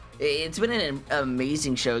 it's been an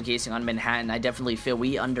amazing showcasing on Manhattan. I definitely feel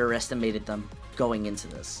we underestimated them going into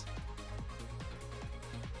this.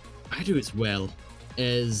 I do as well.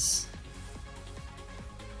 As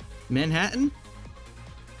Manhattan,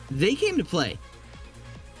 they came to play.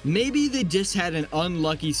 Maybe they just had an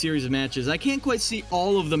unlucky series of matches. I can't quite see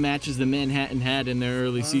all of the matches that Manhattan had in their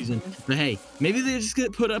early season. But hey, maybe they just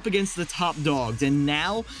get put up against the top dogs. And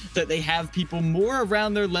now that they have people more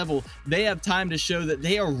around their level, they have time to show that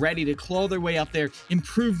they are ready to claw their way up there,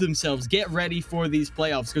 improve themselves, get ready for these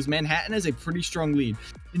playoffs. Because Manhattan has a pretty strong lead.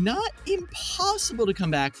 Not impossible to come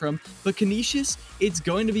back from, but Canisius, it's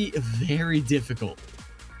going to be very difficult.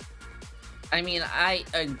 I mean, I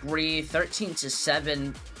agree.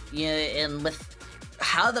 13-7, yeah, and with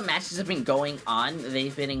how the matches have been going on,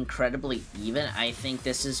 they've been incredibly even. I think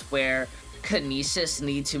this is where Canisius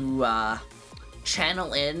need to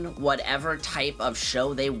channel in whatever type of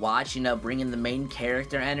show they watch, you know, bring in the main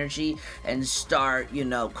character energy and start, you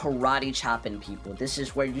know, karate chopping people. This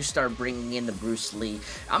is where you start bringing in the Bruce Lee.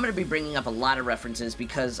 I'm going to be bringing up a lot of references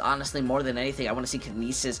because, honestly, more than anything, I want to see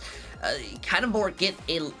Canisius kind of more get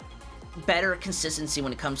a better consistency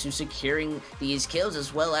when it comes to securing these kills,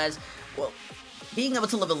 as well as, well, being able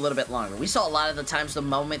to live a little bit longer. We saw a lot of the times the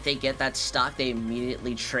moment they get that stock, they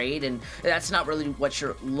immediately trade, and that's not really what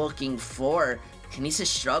you're looking for. Canisius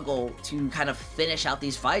struggle to kind of finish out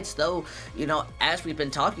these fights, though, you know, as we've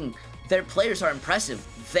been talking, their players are impressive.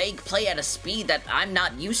 They play at a speed that I'm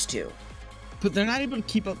not used to. But they're not able to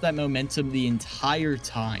keep up that momentum the entire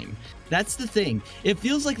time. That's the thing. It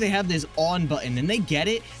feels like they have this on button and they get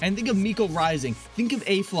it. And think of Miko Rising. Think of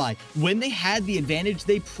A-Fly. When they had the advantage,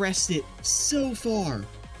 they pressed it so far.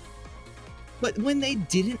 But when they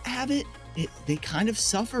didn't have it, they kind of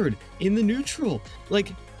suffered in the neutral. Like,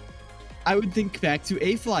 I would think back to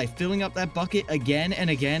A-Fly filling up that bucket again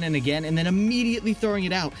and again and again, and then immediately throwing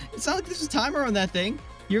it out. It's not like there's a timer on that thing.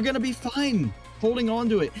 You're gonna be fine holding on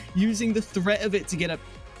to it, using the threat of it to get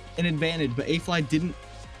an advantage, but A-Fly didn't.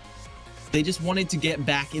 They just wanted to get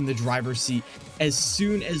back in the driver's seat as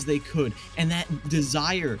soon as they could, and that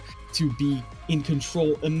desire to be in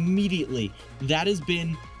control immediately, that has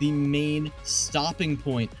been the main stopping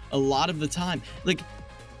point a lot of the time. Like,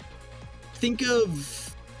 think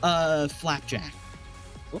of Flapjack.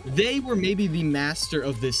 They were maybe the master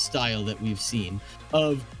of this style that we've seen,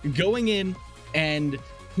 of going in and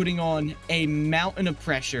putting on a mountain of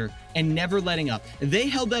pressure and never letting up. They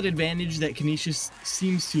held that advantage that Canisius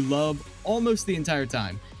seems to love almost the entire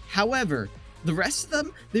time. However, the rest of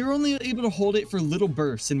them, they were only able to hold it for little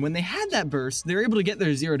bursts, and when they had that burst, they were able to get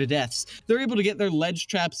their 0 to deaths. They're able to get their ledge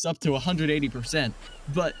traps up to 180%,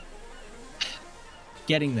 but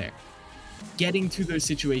getting there, getting to those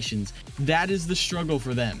situations, that is the struggle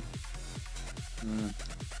for them.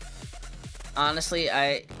 Honestly,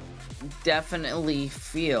 I definitely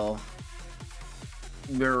feel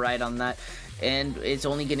you're right on that, and it's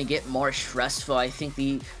only going to get more stressful. I think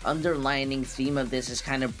the underlining theme of this is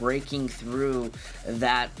kind of breaking through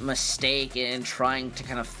that mistake and trying to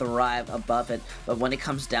kind of thrive above it. But when it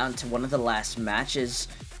comes down to one of the last matches,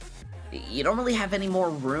 you don't really have any more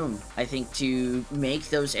room, I think, to make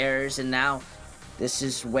those errors, and now this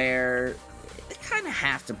is where they kind of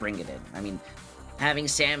have to bring it in. I mean, having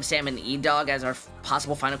Sam, and E-Dog as our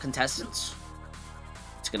possible final contestants,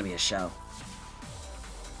 it's going to be a show.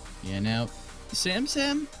 Yeah, now, Sam,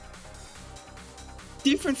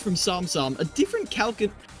 different from Som, a different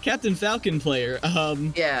Captain Falcon player.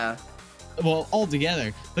 Yeah. well, all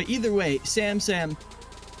together. But either way, Sam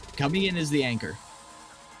coming in as the anchor.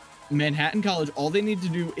 Manhattan College, all they need to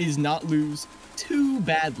do is not lose too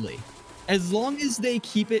badly. As long as they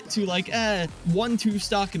keep it to like 1-2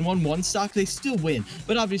 stock and 1-1 stock, they still win.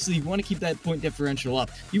 But obviously, you want to keep that point differential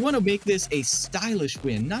up. You want to make this a stylish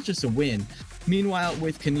win, not just a win. Meanwhile,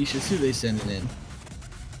 with Canisius, who they sending in?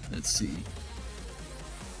 Let's see.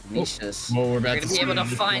 Canisius. Well, we're about You're going to be able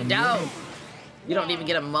to find out. You don't even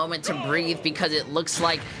get a moment to breathe because it looks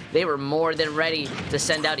like they were more than ready to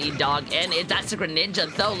send out E-Dog. And that's a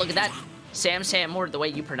Greninja, though. Look at that. Sam, or the way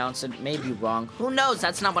you pronounce it may be wrong. Who knows?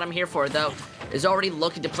 That's not what I'm here for, though. Is already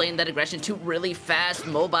looking to play in that aggression. Two really fast,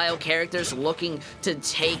 mobile characters looking to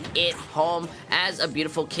take it home as a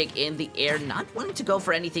beautiful kick in the air. Not wanting to go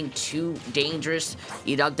for anything too dangerous.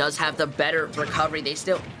 E-Dog does have the better recovery. They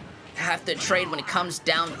still have to trade when it comes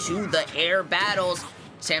down to the air battles.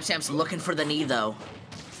 Sam's looking for the knee, though.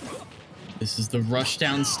 This is the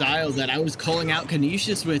rushdown style that I was calling out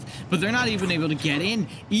Canisius with, but they're not even able to get in.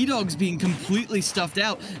 E-Dog's being completely stuffed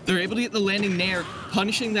out. They're able to get the landing nair,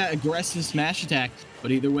 punishing that aggressive smash attack. But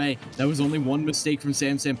either way, that was only one mistake from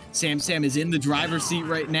Sam. Sam is in the driver's seat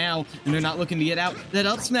right now, and they're not looking to get out. That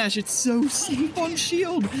up smash, it's so safe on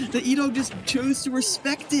shield that E-Dog just chose to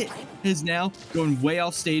respect it. Is now going way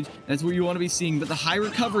off stage. That's what you want to be seeing, but the high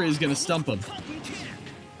recovery is going to stump him.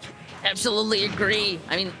 Absolutely agree.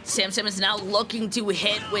 I mean, Sam is now looking to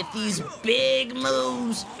hit with these big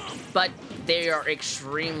moves, but they are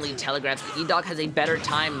extremely telegraphed. E-Dog has a better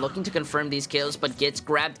time looking to confirm these kills, but gets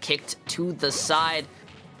grabbed, kicked to the side.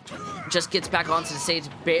 Just gets back onto the stage,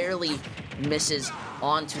 barely misses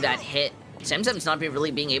onto that hit. Sam's not really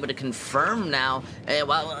being able to confirm now,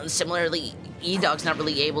 while similarly, E-Dog's not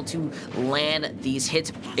really able to land these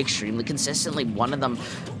hits extremely consistently. One of them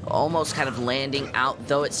almost kind of landing out,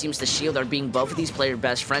 though it seems the shield are being both of these player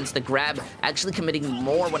best friends. The grab actually committing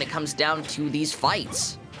more when it comes down to these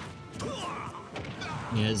fights.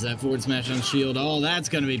 Yeah, is that forward smash on shield? Oh, that's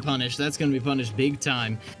going to be punished. That's going to be punished big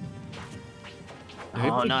time.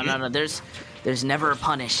 Oh, no. There's never a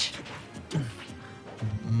punish.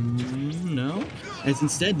 No. As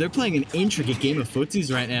instead, they're playing an intricate game of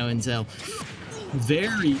footsies right now, Intel.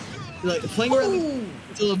 Very, like, playing around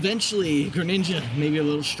until eventually Greninja, maybe a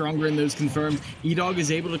little stronger in those confirmed. E-Dog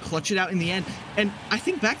is able to clutch it out in the end. And I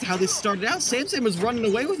think back to how this started out, Sam was running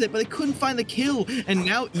away with it, but they couldn't find the kill. And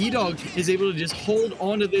now E-Dog is able to just hold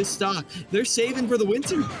onto this stock. They're saving for the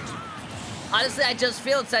winter. Honestly, I just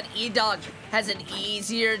feel it's that E-Dog has an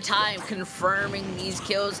easier time confirming these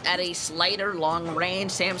kills at a slighter long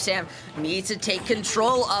range. Sam needs to take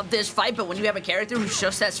control of this fight, but when you have a character who's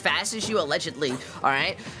just as fast as you, allegedly,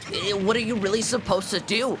 alright, what are you really supposed to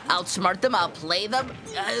do? Outsmart them, outplay them?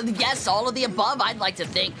 Yes, all of the above, I'd like to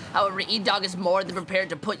think. However, E-Dog is more than prepared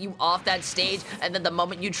to put you off that stage, and then the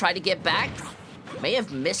moment you try to get back, may have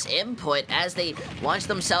misinput as they launch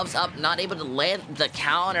themselves up, not able to land the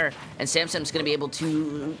counter, and Sam's going to be able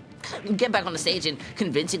to get back on the stage and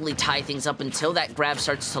convincingly tie things up until that grab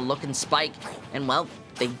starts to look and spike, and well,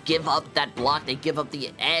 they give up that block, they give up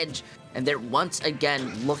the edge, and they're once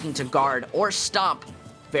again looking to guard or stomp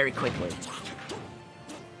very quickly.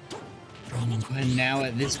 And now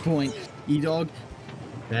at this point, E-Dog,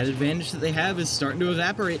 that advantage that they have is starting to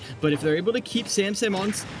evaporate, but if they're able to keep Sam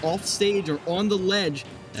off stage or on the ledge,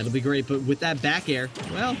 that'll be great. But with that back air,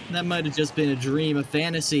 well, that might have just been a dream, a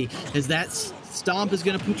fantasy, as that stomp is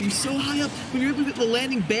going to put you so high up when you're able to get the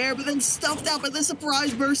landing bear, but then stuffed out by the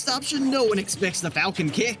surprise burst option. No one expects the Falcon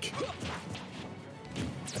kick.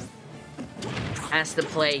 Has to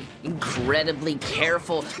play incredibly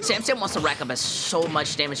careful. Sam wants to rack up so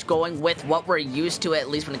much damage, going with what we're used to, at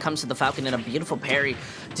least when it comes to the Falcon, and a beautiful parry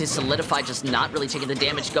to solidify, just not really taking the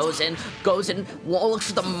damage. Goes in, looks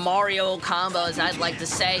for the Mario combo, as I'd like to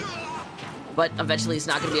say. But eventually he's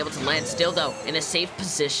not going to be able to land. Still, though, in a safe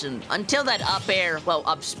position until that up air, well,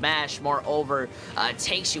 up smash, moreover,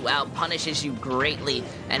 takes you out, punishes you greatly.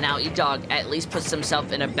 And now E-Dog at least puts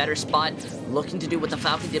himself in a better spot, looking to do what the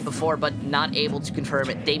Falcon did before, but not able to confirm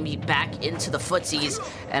it. They meet back into the footsies,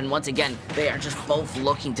 and once again, they are just both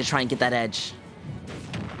looking to try and get that edge.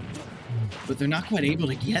 But they're not quite able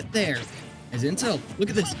to get there. As Intel, look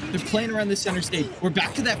at this. They're playing around the center stage. We're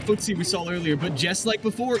back to that footsie we saw earlier, but just like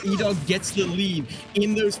before, E-Dog gets the lead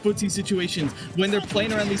in those footsie situations. When they're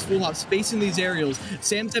playing around these full hops, spacing these aerials,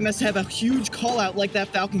 Sam has to have a huge call out like that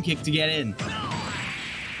Falcon kick to get in.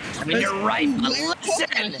 I mean, you're right, but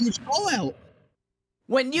listen! Huge call out.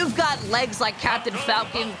 When you've got legs like Captain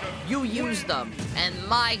Falcon, you use them. And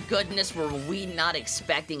my goodness, were we not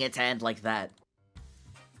expecting it to end like that.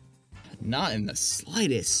 Not in the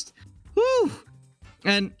slightest. Whew!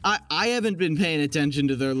 And I haven't been paying attention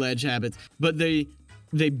to their ledge habits, but they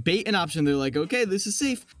bait an option. They're like, okay, this is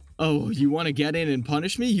safe. Oh, you want to get in and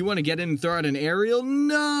punish me? You want to get in and throw out an aerial?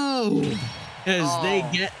 No! As they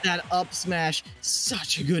get that up smash,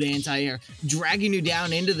 such a good anti-air, dragging you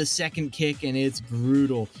down into the second kick, and it's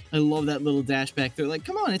brutal. I love that little dash back. They're like,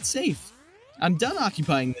 come on, it's safe. I'm done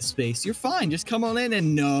occupying this space. You're fine. Just come on in,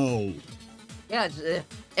 and no. Yeah,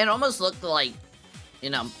 it almost looked like,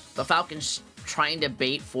 you know, the Falcons trying to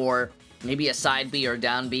bait for maybe a side B or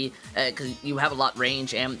down B, because you have a lot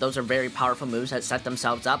range, and those are very powerful moves that set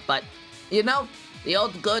themselves up. But, you know, the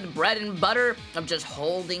old good bread and butter of just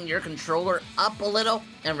holding your controller up a little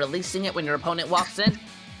and releasing it when your opponent walks in,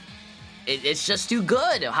 it's just too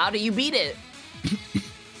good. How do you beat it?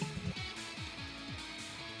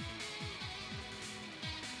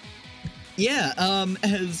 Yeah,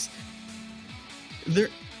 as there,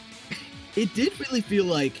 it did really feel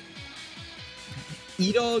like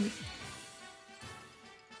E-Dog,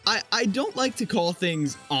 I don't like to call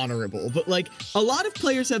things honorable, but like a lot of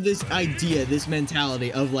players have this idea, this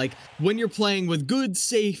mentality of like when you're playing with good,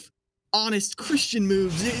 safe, honest Christian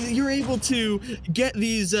moves, you're able to get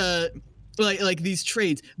these like these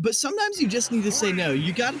trades. But sometimes you just need to say no.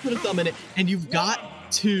 You got to put a thumb in it, and you've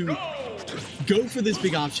got to go for this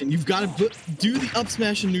big option. You've got to do the up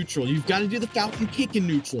smash in neutral. You've got to do the Falcon kick in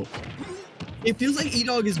neutral. It feels like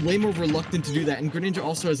E-Dog is way more reluctant to do that, and Greninja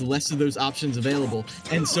also has less of those options available.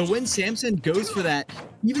 And so when Samsem goes for that,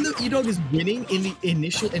 even though E-Dog is winning in the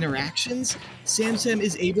initial interactions, Samsem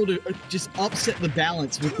is able to just upset the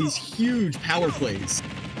balance with these huge power plays.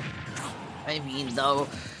 I mean, though,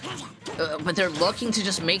 but they're looking to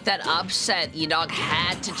just make that upset. E-Dog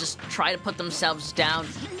had to just try to put themselves down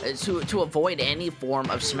to avoid any form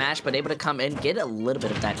of smash, but able to come in, get a little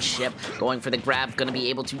bit of that chip, going for the grab, going to be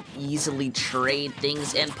able to easily trade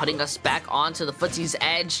things and putting us back onto the footsie's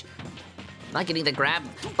edge. Not getting the grab,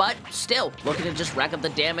 but still looking to just rack up the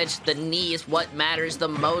damage. The knee is what matters the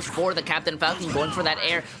most for the Captain Falcon, going for that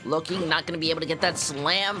air, looking not going to be able to get that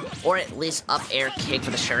slam, or at least up air kick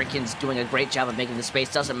for the Shurikens, doing a great job of making the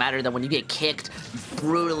space. Doesn't matter that when you get kicked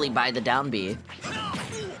brutally by the down B.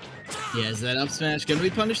 Yeah, is that up smash gonna be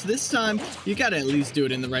punished this time? You gotta at least do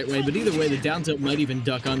it in the right way, but either way, the down tilt might even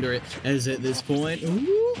duck under it, as at this point,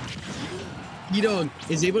 ooh, E-Dog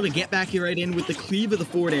is able to get back here right in with the cleave of the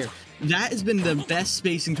forward air. That has been the best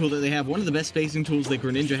spacing tool that they have, one of the best spacing tools that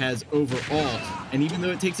Greninja has overall. And even though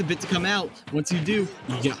it takes a bit to come out, once you do,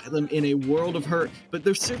 you got them in a world of hurt. But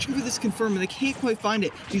they're searching for this confirm, and they can't quite find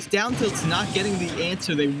it. These down tilts not getting the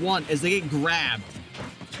answer they want as they get grabbed.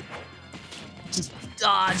 It's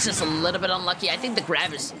just a little bit unlucky. I think the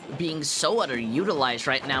grab is being so underutilized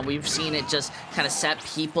right now. We've seen it just kind of set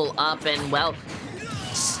people up and, well,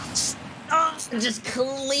 just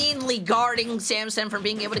cleanly guarding Samsem from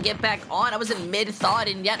being able to get back on. I was in mid-thought,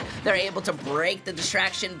 and yet they're able to break the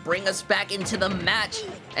distraction, bring us back into the match.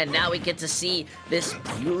 And now we get to see this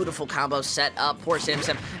beautiful combo set up. Poor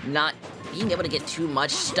Samsem not being able to get too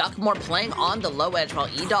much, stuck more playing on the low edge, while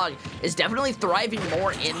E-Dog is definitely thriving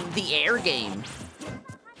more in the air game.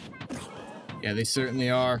 Yeah, they certainly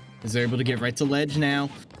are, as they're able to get right to ledge now.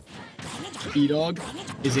 E-Dog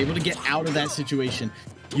is able to get out of that situation.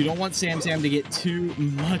 You don't want Samsem to get too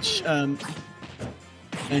much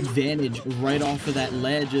advantage right off of that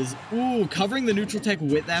ledge. As, ooh, covering the neutral tech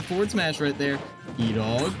with that forward smash right there.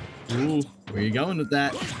 E-Dog, ooh, where are you going with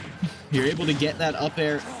that? You're able to get that up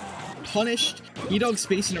air punished. E-Dog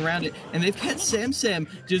spacing around it, and they've kept Samsem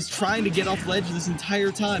just trying to get off ledge this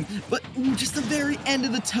entire time. But ooh, just the very end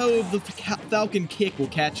of the toe of the Falcon kick will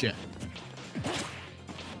catch you.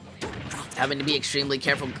 Having to be extremely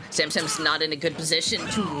careful. Samsem's not in a good position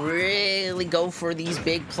to really go for these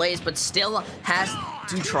big plays, but still has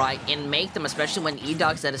to try and make them, especially when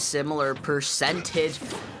E-Dog's at a similar percentage.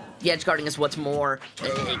 The edge guarding is what's more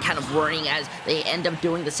kind of worrying, as they end up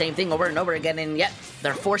doing the same thing over and over again, and yet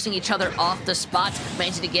they're forcing each other off the spots,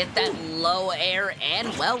 managing to get that low air, and,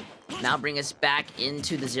 well, now bring us back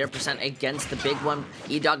into the 0% against the big one.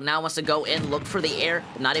 E-Dog now wants to go in, look for the air,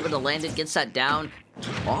 but not able to land it, gets that down.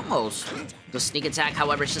 Almost. The sneak attack,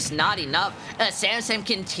 however, is just not enough. Samsem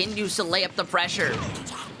continues to lay up the pressure.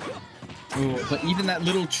 Ooh, but even that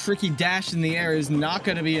little tricky dash in the air is not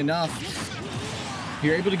going to be enough.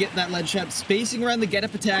 You're able to get that ledge shot, spacing around the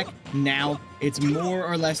get-up attack. Now, it's more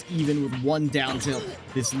or less even with one down tilt.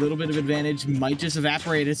 This little bit of advantage might just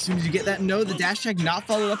evaporate as soon as you get that. No, the dash tag not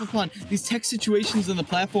followed up upon. These tech situations on the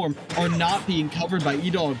platform are not being covered by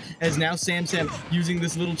E-Dog, as now Samsem using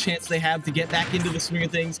this little chance they have to get back into the swing of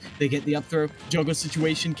things. They get the up throw. Juggle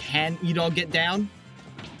situation. Can E-Dog get down?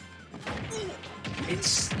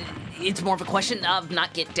 It's... it's more of a question of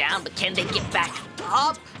not get down, but can they get back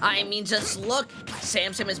up? I mean, just look.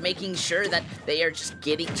 Samsam is making sure that they are just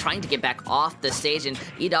trying to get back off the stage, and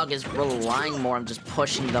E-Dog is relying more on just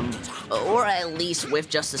pushing them, or at least with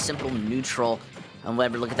just a simple neutral. And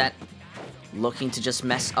whatever, look at that. Looking to just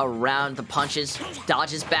mess around the punches,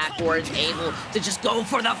 dodges backwards, able to just go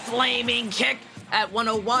for the flaming kick at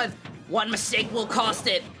 101. One mistake will cost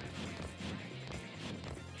it.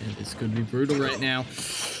 And this could be brutal right now.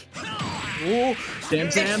 Oh,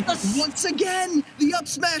 Samsam, once again, the up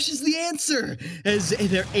smash is the answer, as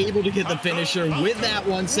they're able to get the finisher with that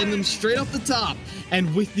one, send them straight off the top.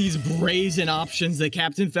 And with these brazen options that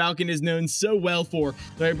Captain Falcon is known so well for,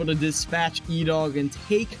 they're able to dispatch E-Dog and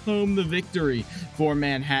take home the victory for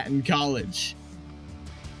Manhattan College.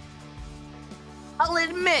 I'll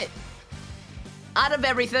admit, out of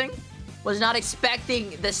everything, was not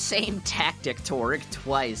expecting the same tactic to work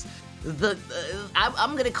twice.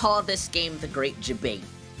 I'm gonna call this game the Great Debate,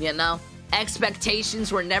 you know?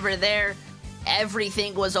 Expectations were never there.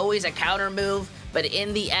 Everything was always a counter move, but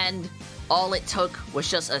in the end, all it took was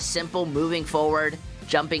just a simple moving forward,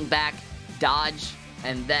 jumping back, dodge,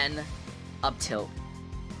 and then up tilt.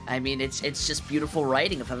 I mean, it's just beautiful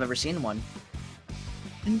writing if I've ever seen one.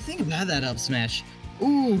 And think about that up smash.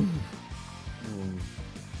 Ooh.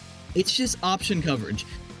 It's just option coverage.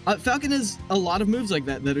 Falcon has a lot of moves like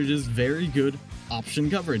that are just very good option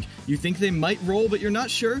coverage. You think they might roll, but you're not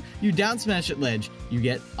sure. You down smash at ledge. You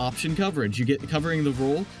get option coverage. You get covering the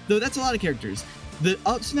roll. Though that's a lot of characters. The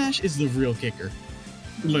up smash is the real kicker.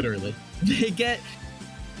 Literally. They get...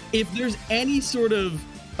 If there's any sort of...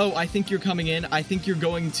 Oh, I think you're coming in. I think you're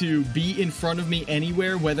going to be in front of me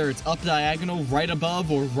anywhere, whether it's up diagonal, right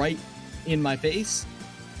above, or right in my face.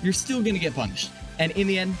 You're still going to get punished. And in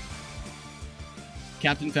the end...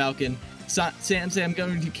 Captain Falcon, Samsam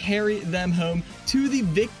going to carry them home to the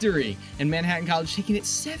victory, and Manhattan College taking it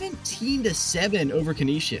 17-7 over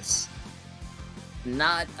Canisius.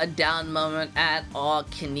 Not a down moment at all.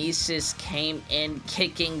 Canisius came in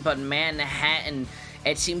kicking, but Manhattan,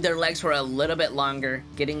 it seemed their legs were a little bit longer,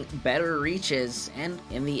 getting better reaches, and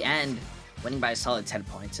in the end, winning by a solid 10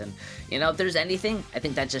 points. And, you know, if there's anything, I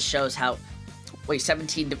think that just shows how... Wait,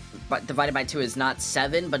 17 divided by 2 is not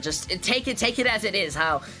 7, but just take it as it is,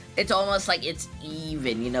 how it's almost like it's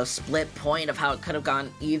even, you know, split point of how it could have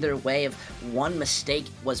gone either way if one mistake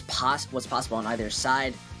was possible on either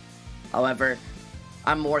side. However,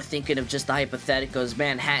 I'm more thinking of just the hypotheticals.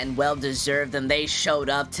 Manhattan well deserved, and they showed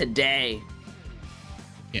up today.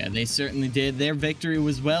 Yeah, they certainly did. Their victory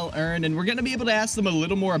was well earned, and we're going to be able to ask them a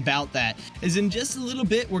little more about that. As in just a little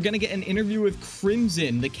bit, we're going to get an interview with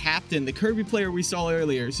Crimson, the captain, the Kirby player we saw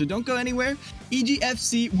earlier. So don't go anywhere.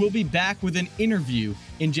 EGFC will be back with an interview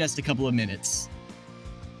in just a couple of minutes.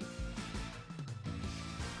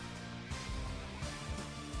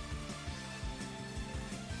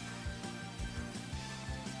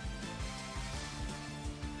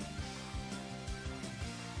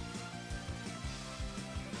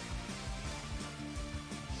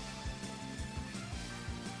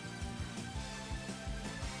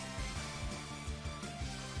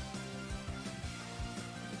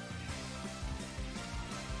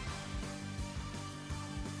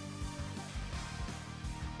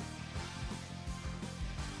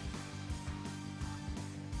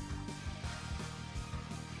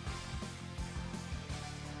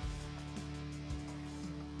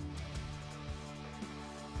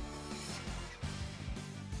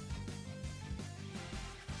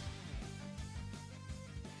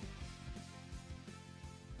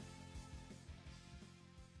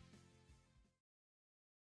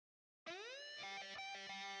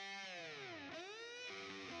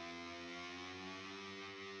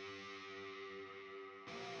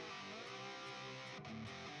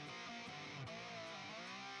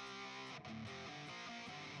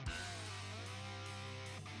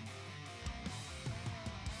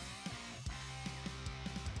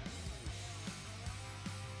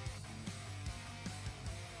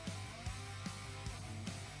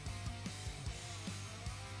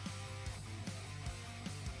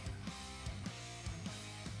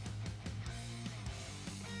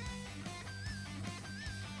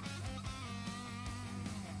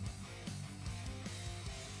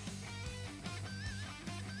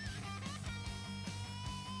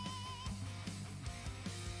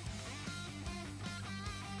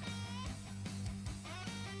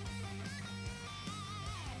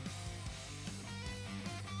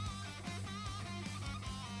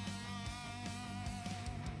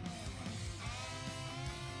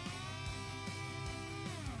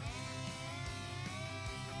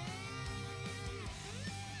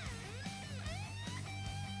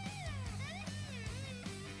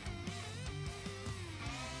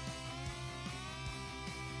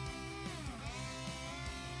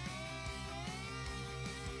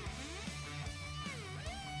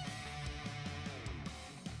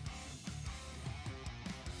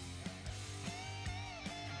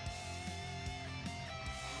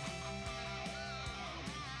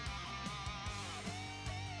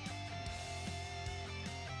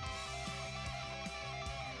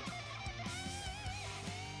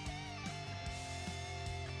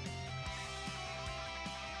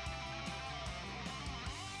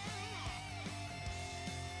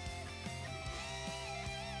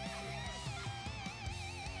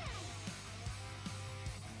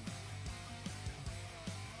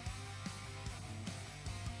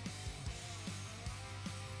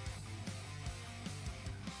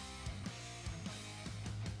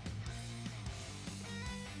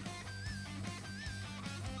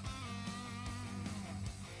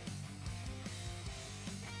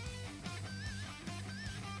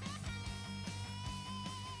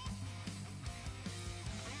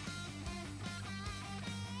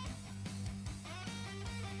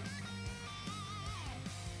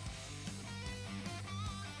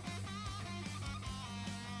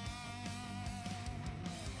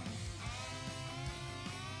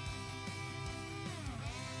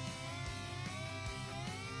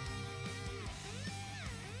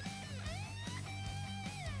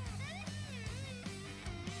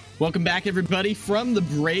 Welcome back, everybody, from the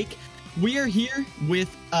break. We are here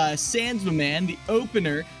with Sandsman, the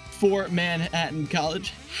opener for Manhattan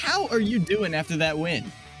College. How are you doing after that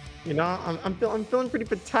win? You know, I'm feeling pretty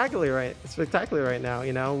spectacular right now.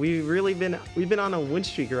 You know, we've been on a win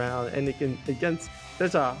streak around, and against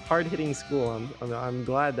such a hard hitting school. I'm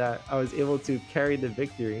glad that I was able to carry the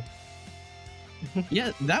victory.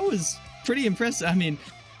 Yeah, that was pretty impressive. I mean,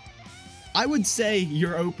 I would say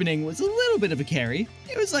your opening was a little bit of a carry.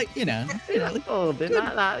 It was like, a little bit.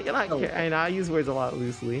 Not I use words a lot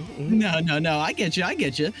loosely. No, I get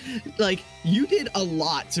you. Like, you did a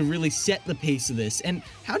lot to really set the pace of this. And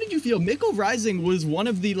how did you feel? Mickle Rising was one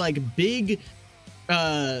of the, big,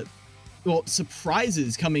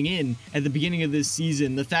 surprises coming in at the beginning of this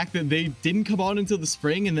season. The fact that they didn't come on until the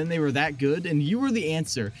spring and then they were that good, and you were the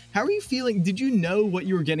answer. How are you feeling? Did you know what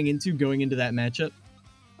you were getting into going into that matchup?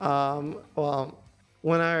 Well,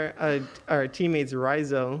 when our teammates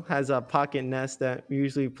Rizo has a pocket nest that we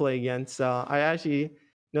usually play against, I actually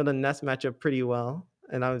know the nest matchup pretty well,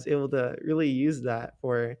 and I was able to really use that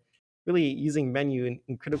for really using menu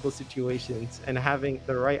in critical situations and having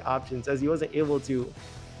the right options, as he wasn't able to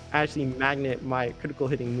actually magnet my critical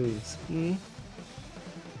hitting moves.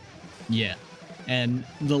 Yeah, and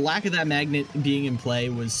the lack of that magnet being in play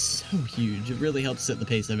was so huge. It really helped set the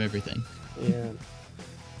pace of everything. Yeah.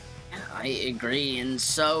 I agree. And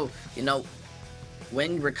so,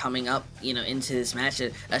 when we're coming up, into this match,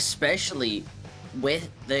 especially with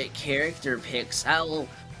the character picks, how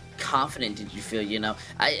confident did you feel?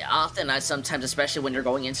 I sometimes, especially when you're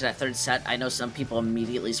going into that third set, I know some people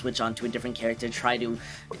immediately switch on to a different character, try to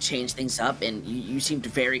change things up, and you seemed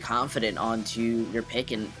very confident onto your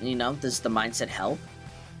pick. And, does the mindset help?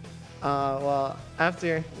 Well,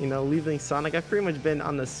 after, leaving Sonic, I've pretty much been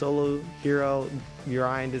on the solo hero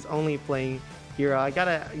grind, is only playing hero. You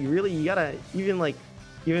gotta, even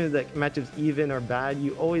if the matchup's even or bad,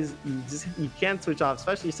 you can't switch off,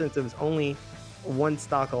 especially since it was only one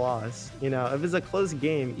stock loss. If it's a close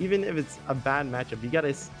game, even if it's a bad matchup, you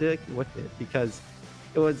gotta stick with it, because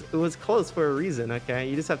it was close for a reason, okay?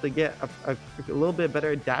 You just have to get a little bit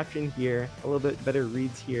better adaptation here, a little bit better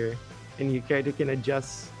reads here, and your character can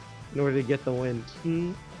adjust in order to get the win.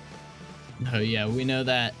 Oh yeah, we know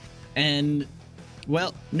that. And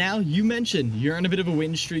well, now you mentioned you're on a bit of a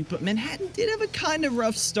win streak, but Manhattan did have a kind of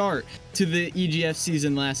rough start to the EGF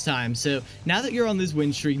season last time. So now that you're on this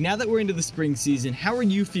win streak, now that we're into the spring season, how are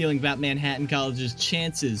you feeling about Manhattan College's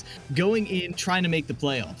chances going in trying to make the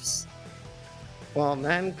playoffs? Well,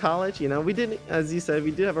 Manhattan College, we did, as you said,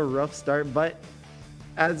 we did have a rough start, but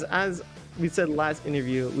as we said last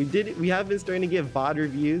interview, we have been starting to get VOD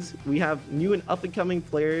reviews. We have new and up and coming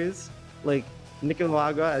players like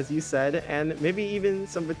Nicaragua, as you said, and maybe even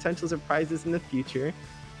some potential surprises in the future.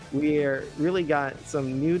 We really got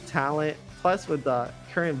some new talent, plus with the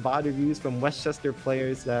current VOD reviews from Westchester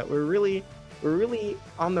players, that we're really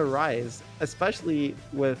on the rise, especially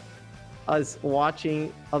with us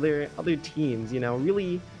watching other teams,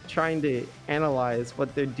 really trying to analyze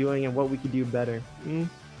what they're doing and what we could do better.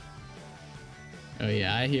 Oh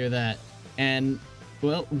yeah, I hear that. And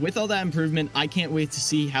well, with all that improvement, I can't wait to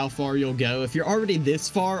see how far you'll go. If you're already this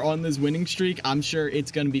far on this winning streak, I'm sure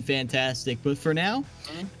it's going to be fantastic. But for now,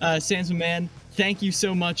 Sandsman, thank you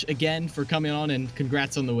so much again for coming on, and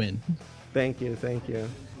congrats on the win. Thank you.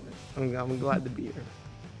 I'm glad to be here.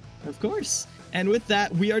 Of course. And with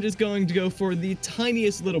that, we are just going to go for the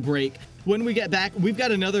tiniest little break. When we get back, we've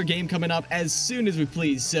got another game coming up as soon as we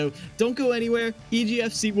please. So don't go anywhere.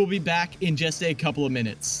 EGFC will be back in just a couple of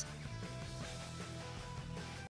minutes.